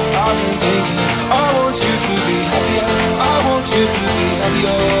been thinking, I want you to be happier, I want you to be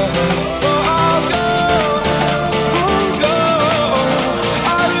happier. So I'll go, go,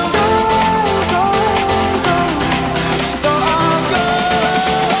 I will go, go. So I'll go.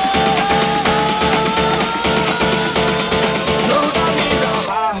 No, that means I'll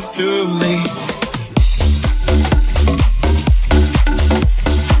have to leave.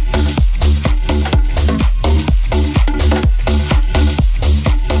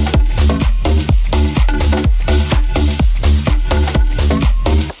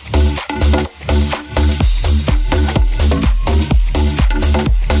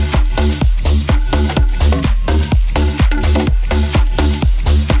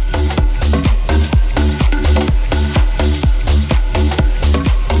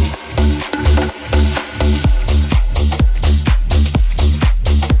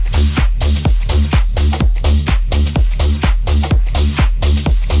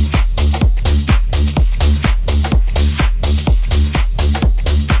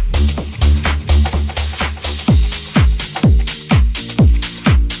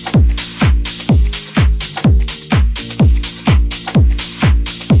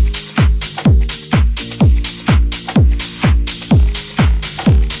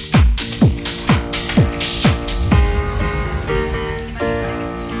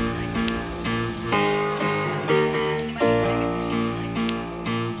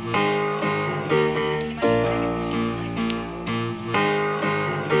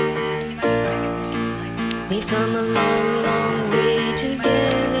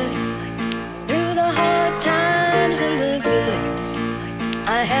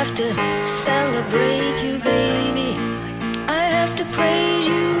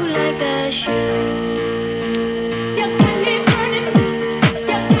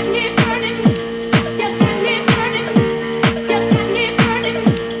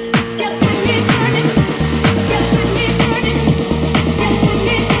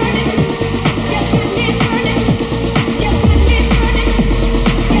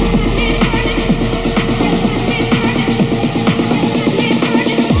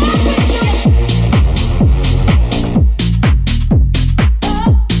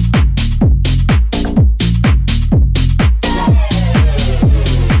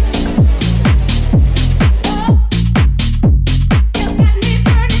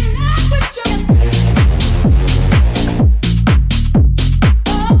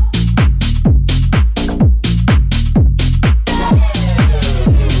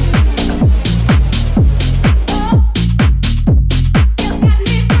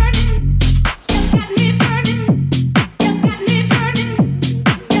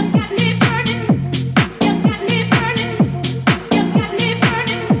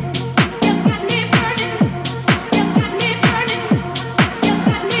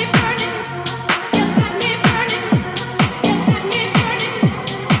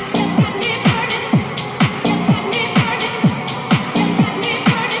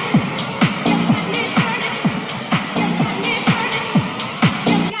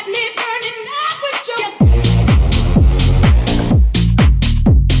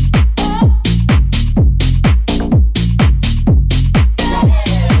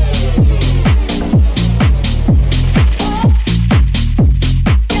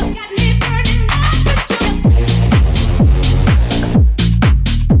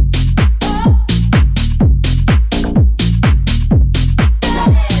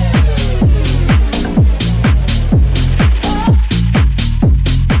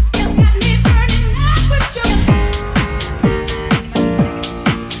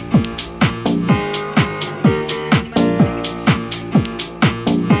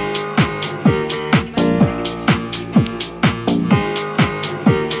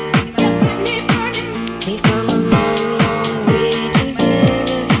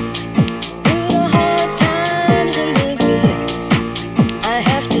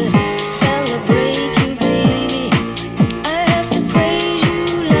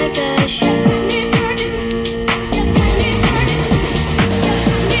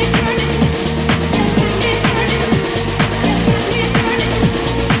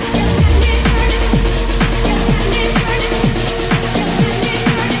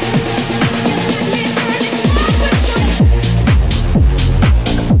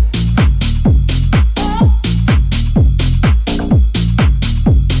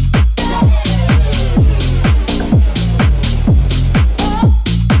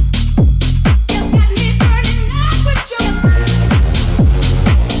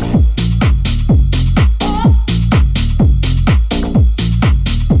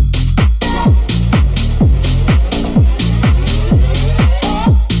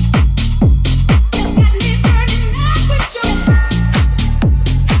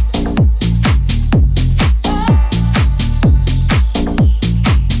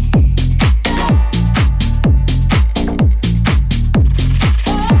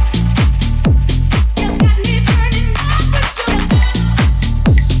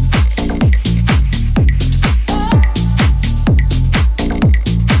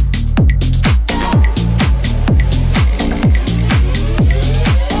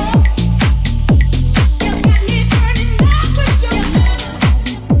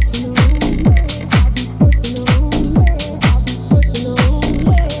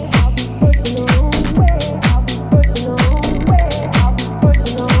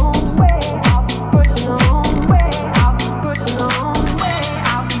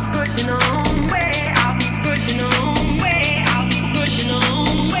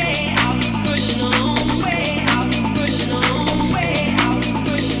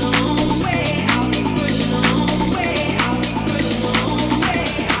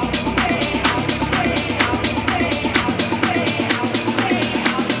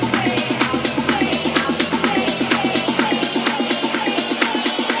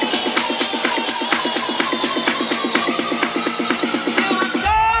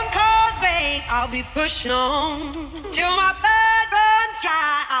 I'll be pushing on till my blood runs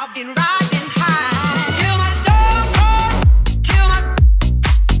dry. I've been riding high till my soul cold, till my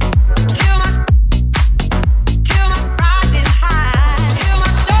riding high till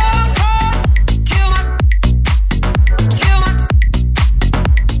my soul cold, till my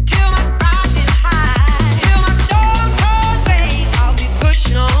riding high till my soul cold, babe. I'll be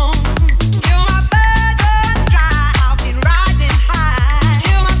pushing on till my blood runs dry. I've been riding high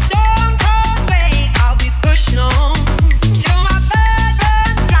till my soul cold, babe. I'll be pushing on till my blood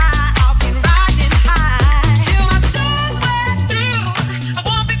runs dry. I've been riding high till my soul's wet through. I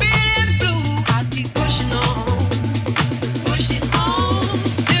won't be feeling blue. I'll be pushing on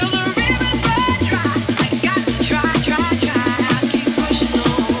till the rivers run dry. I got to try. I'll keep pushing on.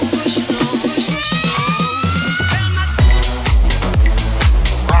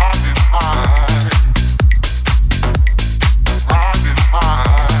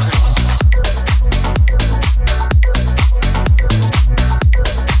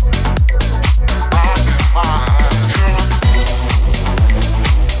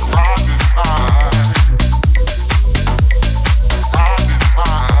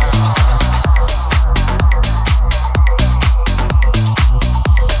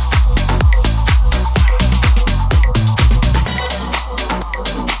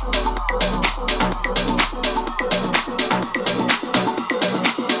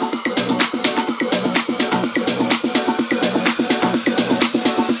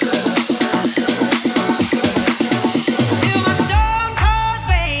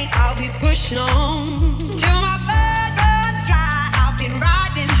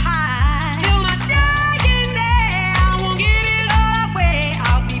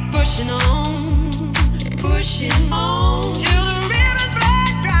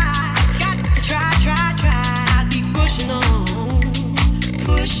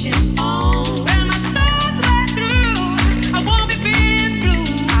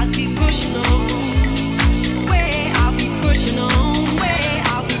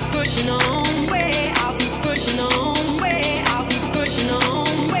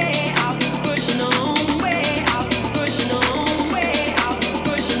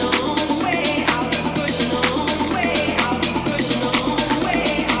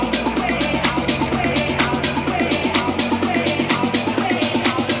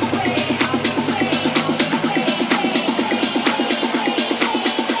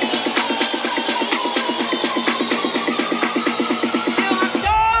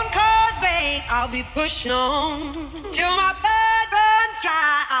 I'll be pushing on till my blood runs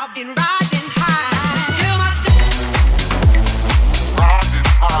dry. I've been riding high till my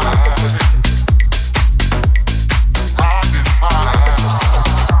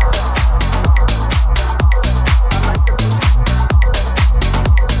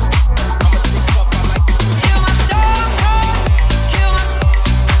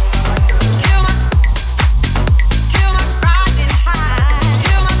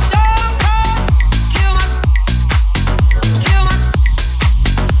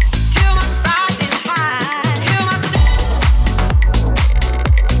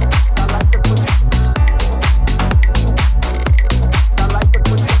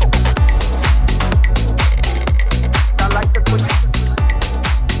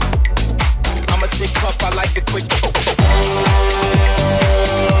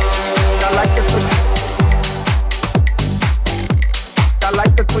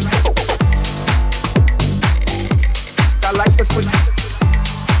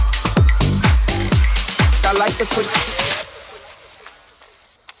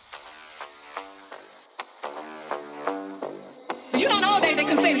You don't know they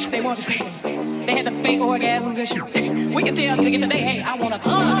couldn't say the shit they want to say. They had the fake orgasms and shit. We can tell Jiggy today, hey, I wanna.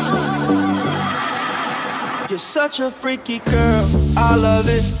 You're such a freaky girl, I love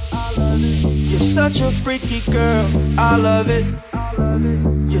it. You're such a freaky girl, I love it.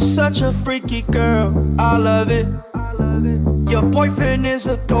 You're such a freaky girl, I love it. Your boyfriend is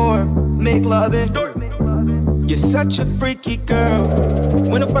a dork, make loving. You're such a freaky girl.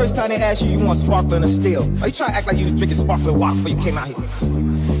 When the first time they asked you want sparkling or still? Are you trying to act like you was drinking sparkling water before you came out here?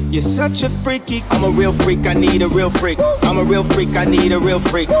 You're such a freaky. I'm a real freak, I need a real freak. I'm a real freak, I need a real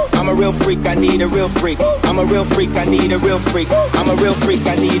freak. I'm a real freak, I need a real freak. I'm a real freak, I need a real freak. I'm a real freak,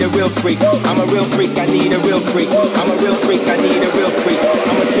 I need a real freak. I'm a real freak, I need a real freak. I'm a real freak, I need a real freak.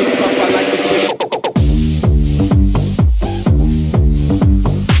 I'm a sick pup, I like the freak.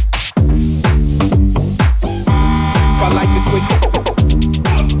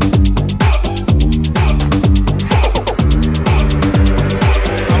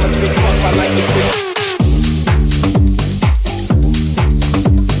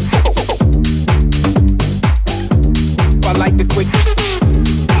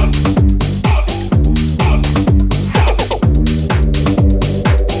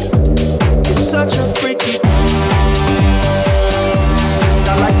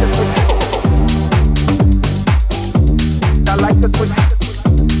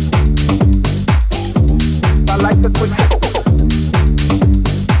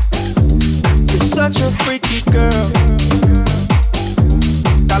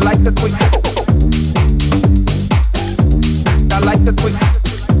 like the quick. I like the quick.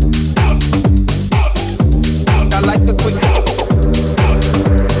 I like the quick.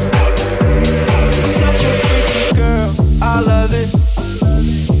 You're such a freaky girl, I love it.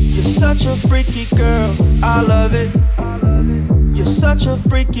 You're such a freaky girl, I love it. You're such a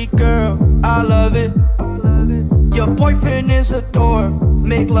freaky girl, I love it. Your boyfriend is a dork,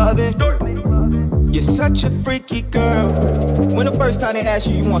 make loving. You're such a freaky girl. When the first time they asked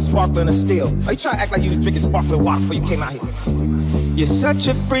you, you want sparkling or still? Are you trying to act like you was drinking sparkling water before you came out here? You're such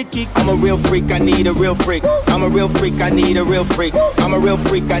a freaky. I'm a real freak, I need a real freak. I'm a real freak, I need a real freak. I'm a real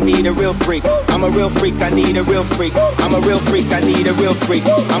freak, I need a real freak. I'm a real freak, I need a real freak. I'm a real freak, I need a real freak.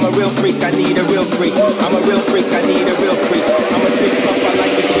 I'm a real freak, I need a real freak. I'm a real freak, I need a real freak. I'm a sick pup, I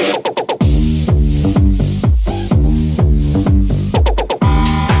like the freak.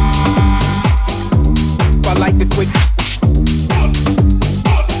 I like the quick.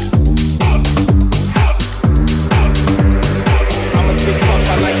 I'm a sick pump,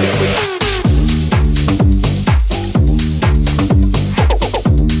 I like the quick.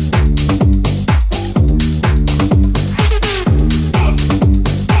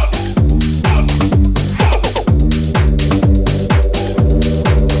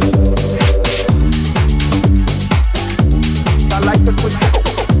 I like the quick.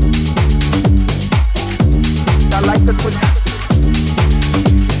 I like the quick.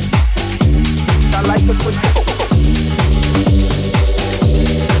 I like the quick.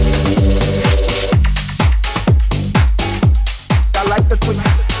 I like the quick.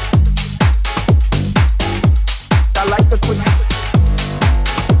 I like the quick.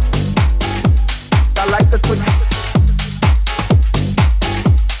 I like the quick.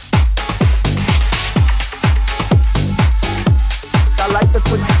 I like the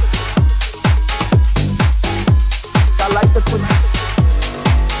quick. I like the quick.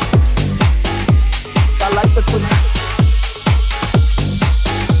 I like the quick.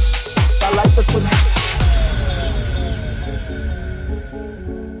 I like the quick.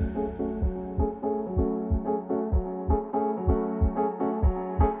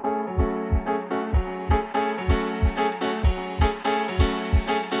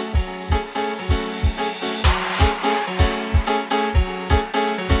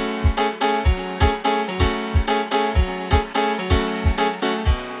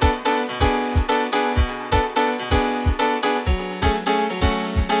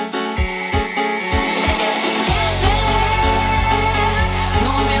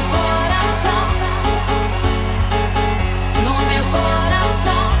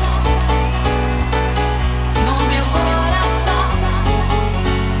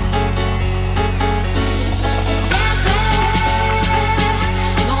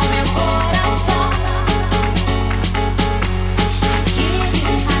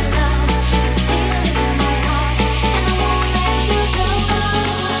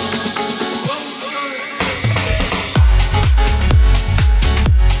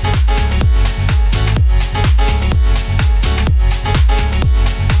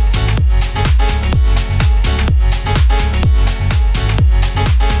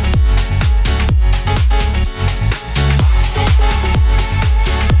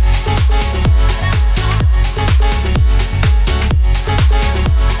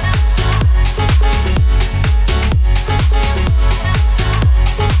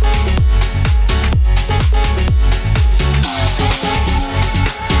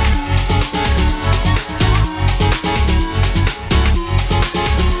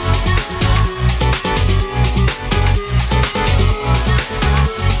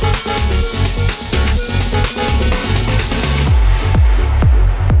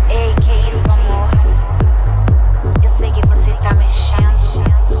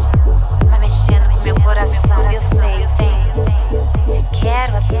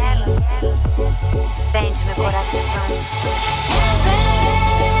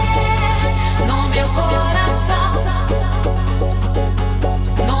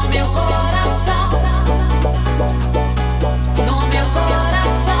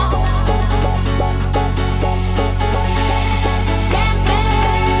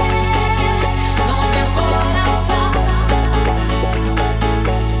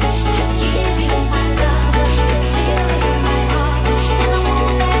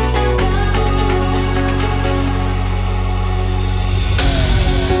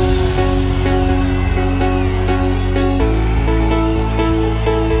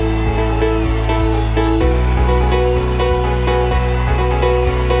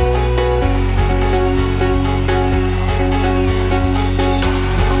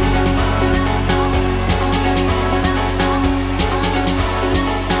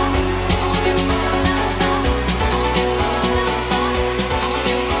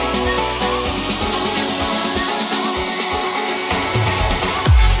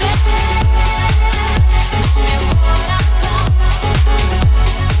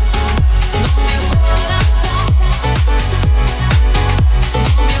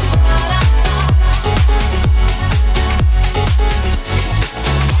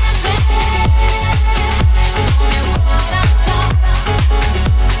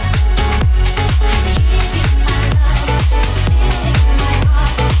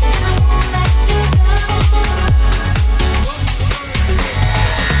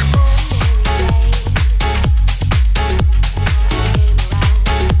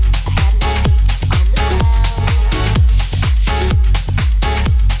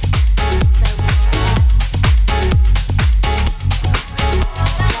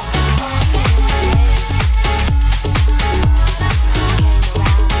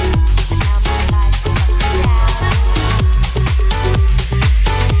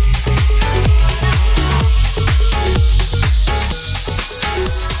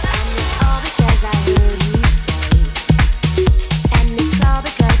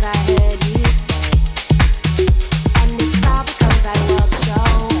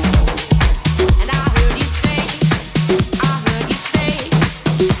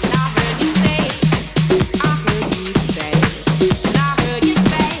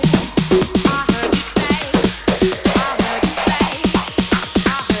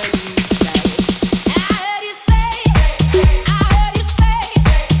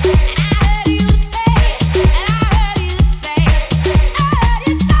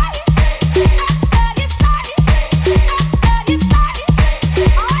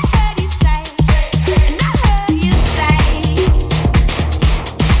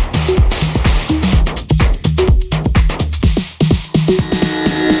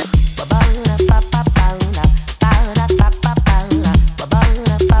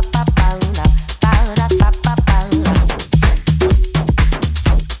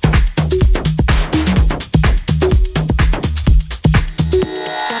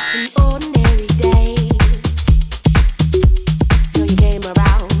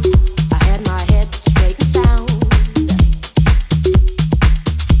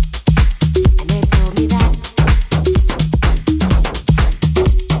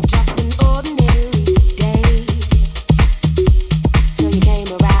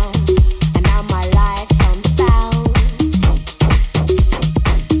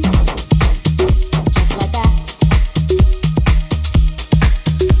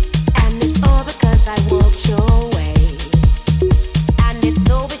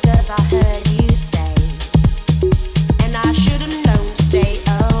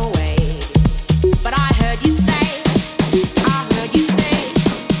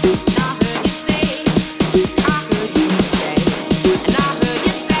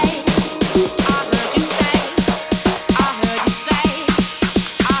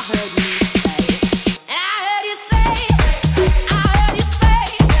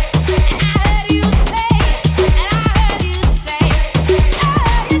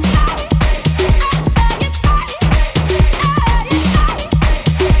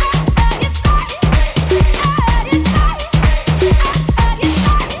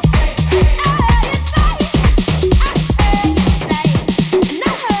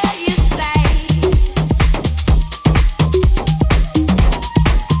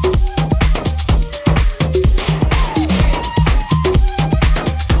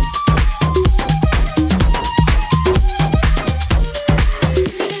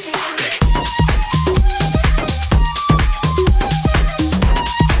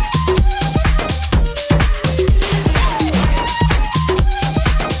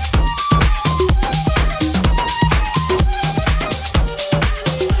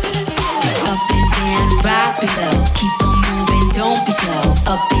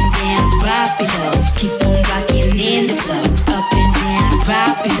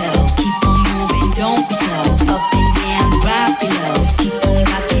 don't be slow. Up and down, right below. Keep on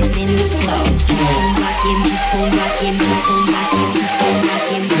rocking in the slow. Keep on rocking, keep on rocking, keep on rocking, keep on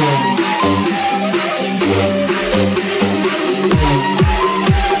rocking, keep on rocking, keep on rocking, keep on rocking.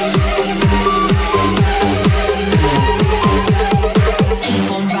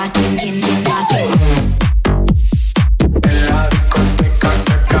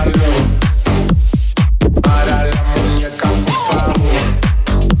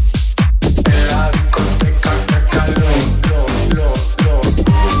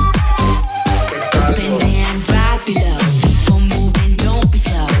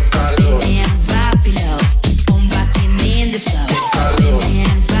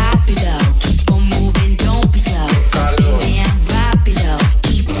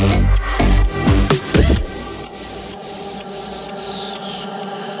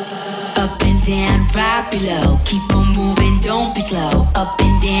 Below, keep on moving, don't be slow. Up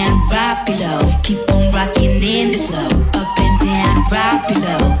and down, right below. Keep on rocking in the slow. Up and down, right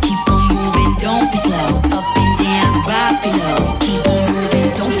below. Keep on moving, don't be slow. Up and down, right below. Keep on moving,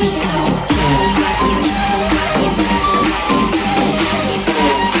 don't be slow. Keep on rocking, keep on rocking, keep on rocking, keep on rocking.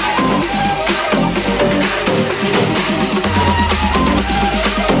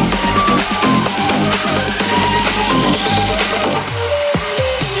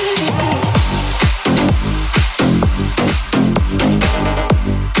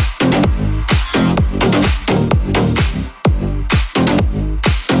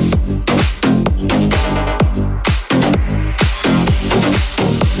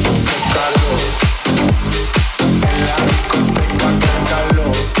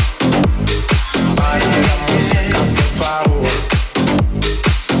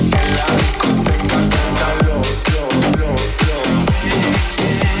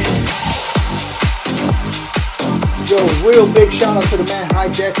 Real big shout out to the man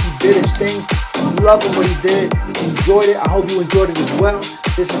Hijack. He did his thing. Loving what he did. Enjoyed it. I hope you enjoyed it as well.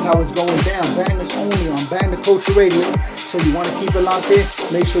 This is how it's going down. Bangers only on Bang the Culture Radio. So you want to keep it locked there?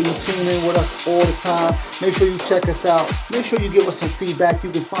 Make sure you tune in with us all the time. Make sure you check us out. Make sure you give us some feedback. You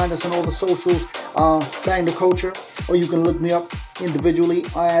can find us on all the socials, Bang the Culture, or you can look me up individually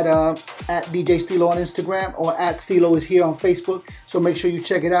at DJ Stilo on Instagram, or at Stilo is here on Facebook. So make sure you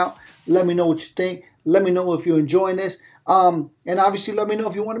check it out. Let me know what you think. Let me know if you're enjoying this. And obviously let me know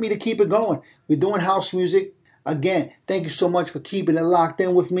if you wanted me to keep it going. We're doing house music. Again, thank you so much for keeping it locked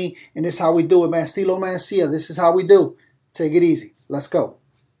in with me. And this is how we do it, man. Stilo Mancia. This is how we do. Take it easy. Let's go.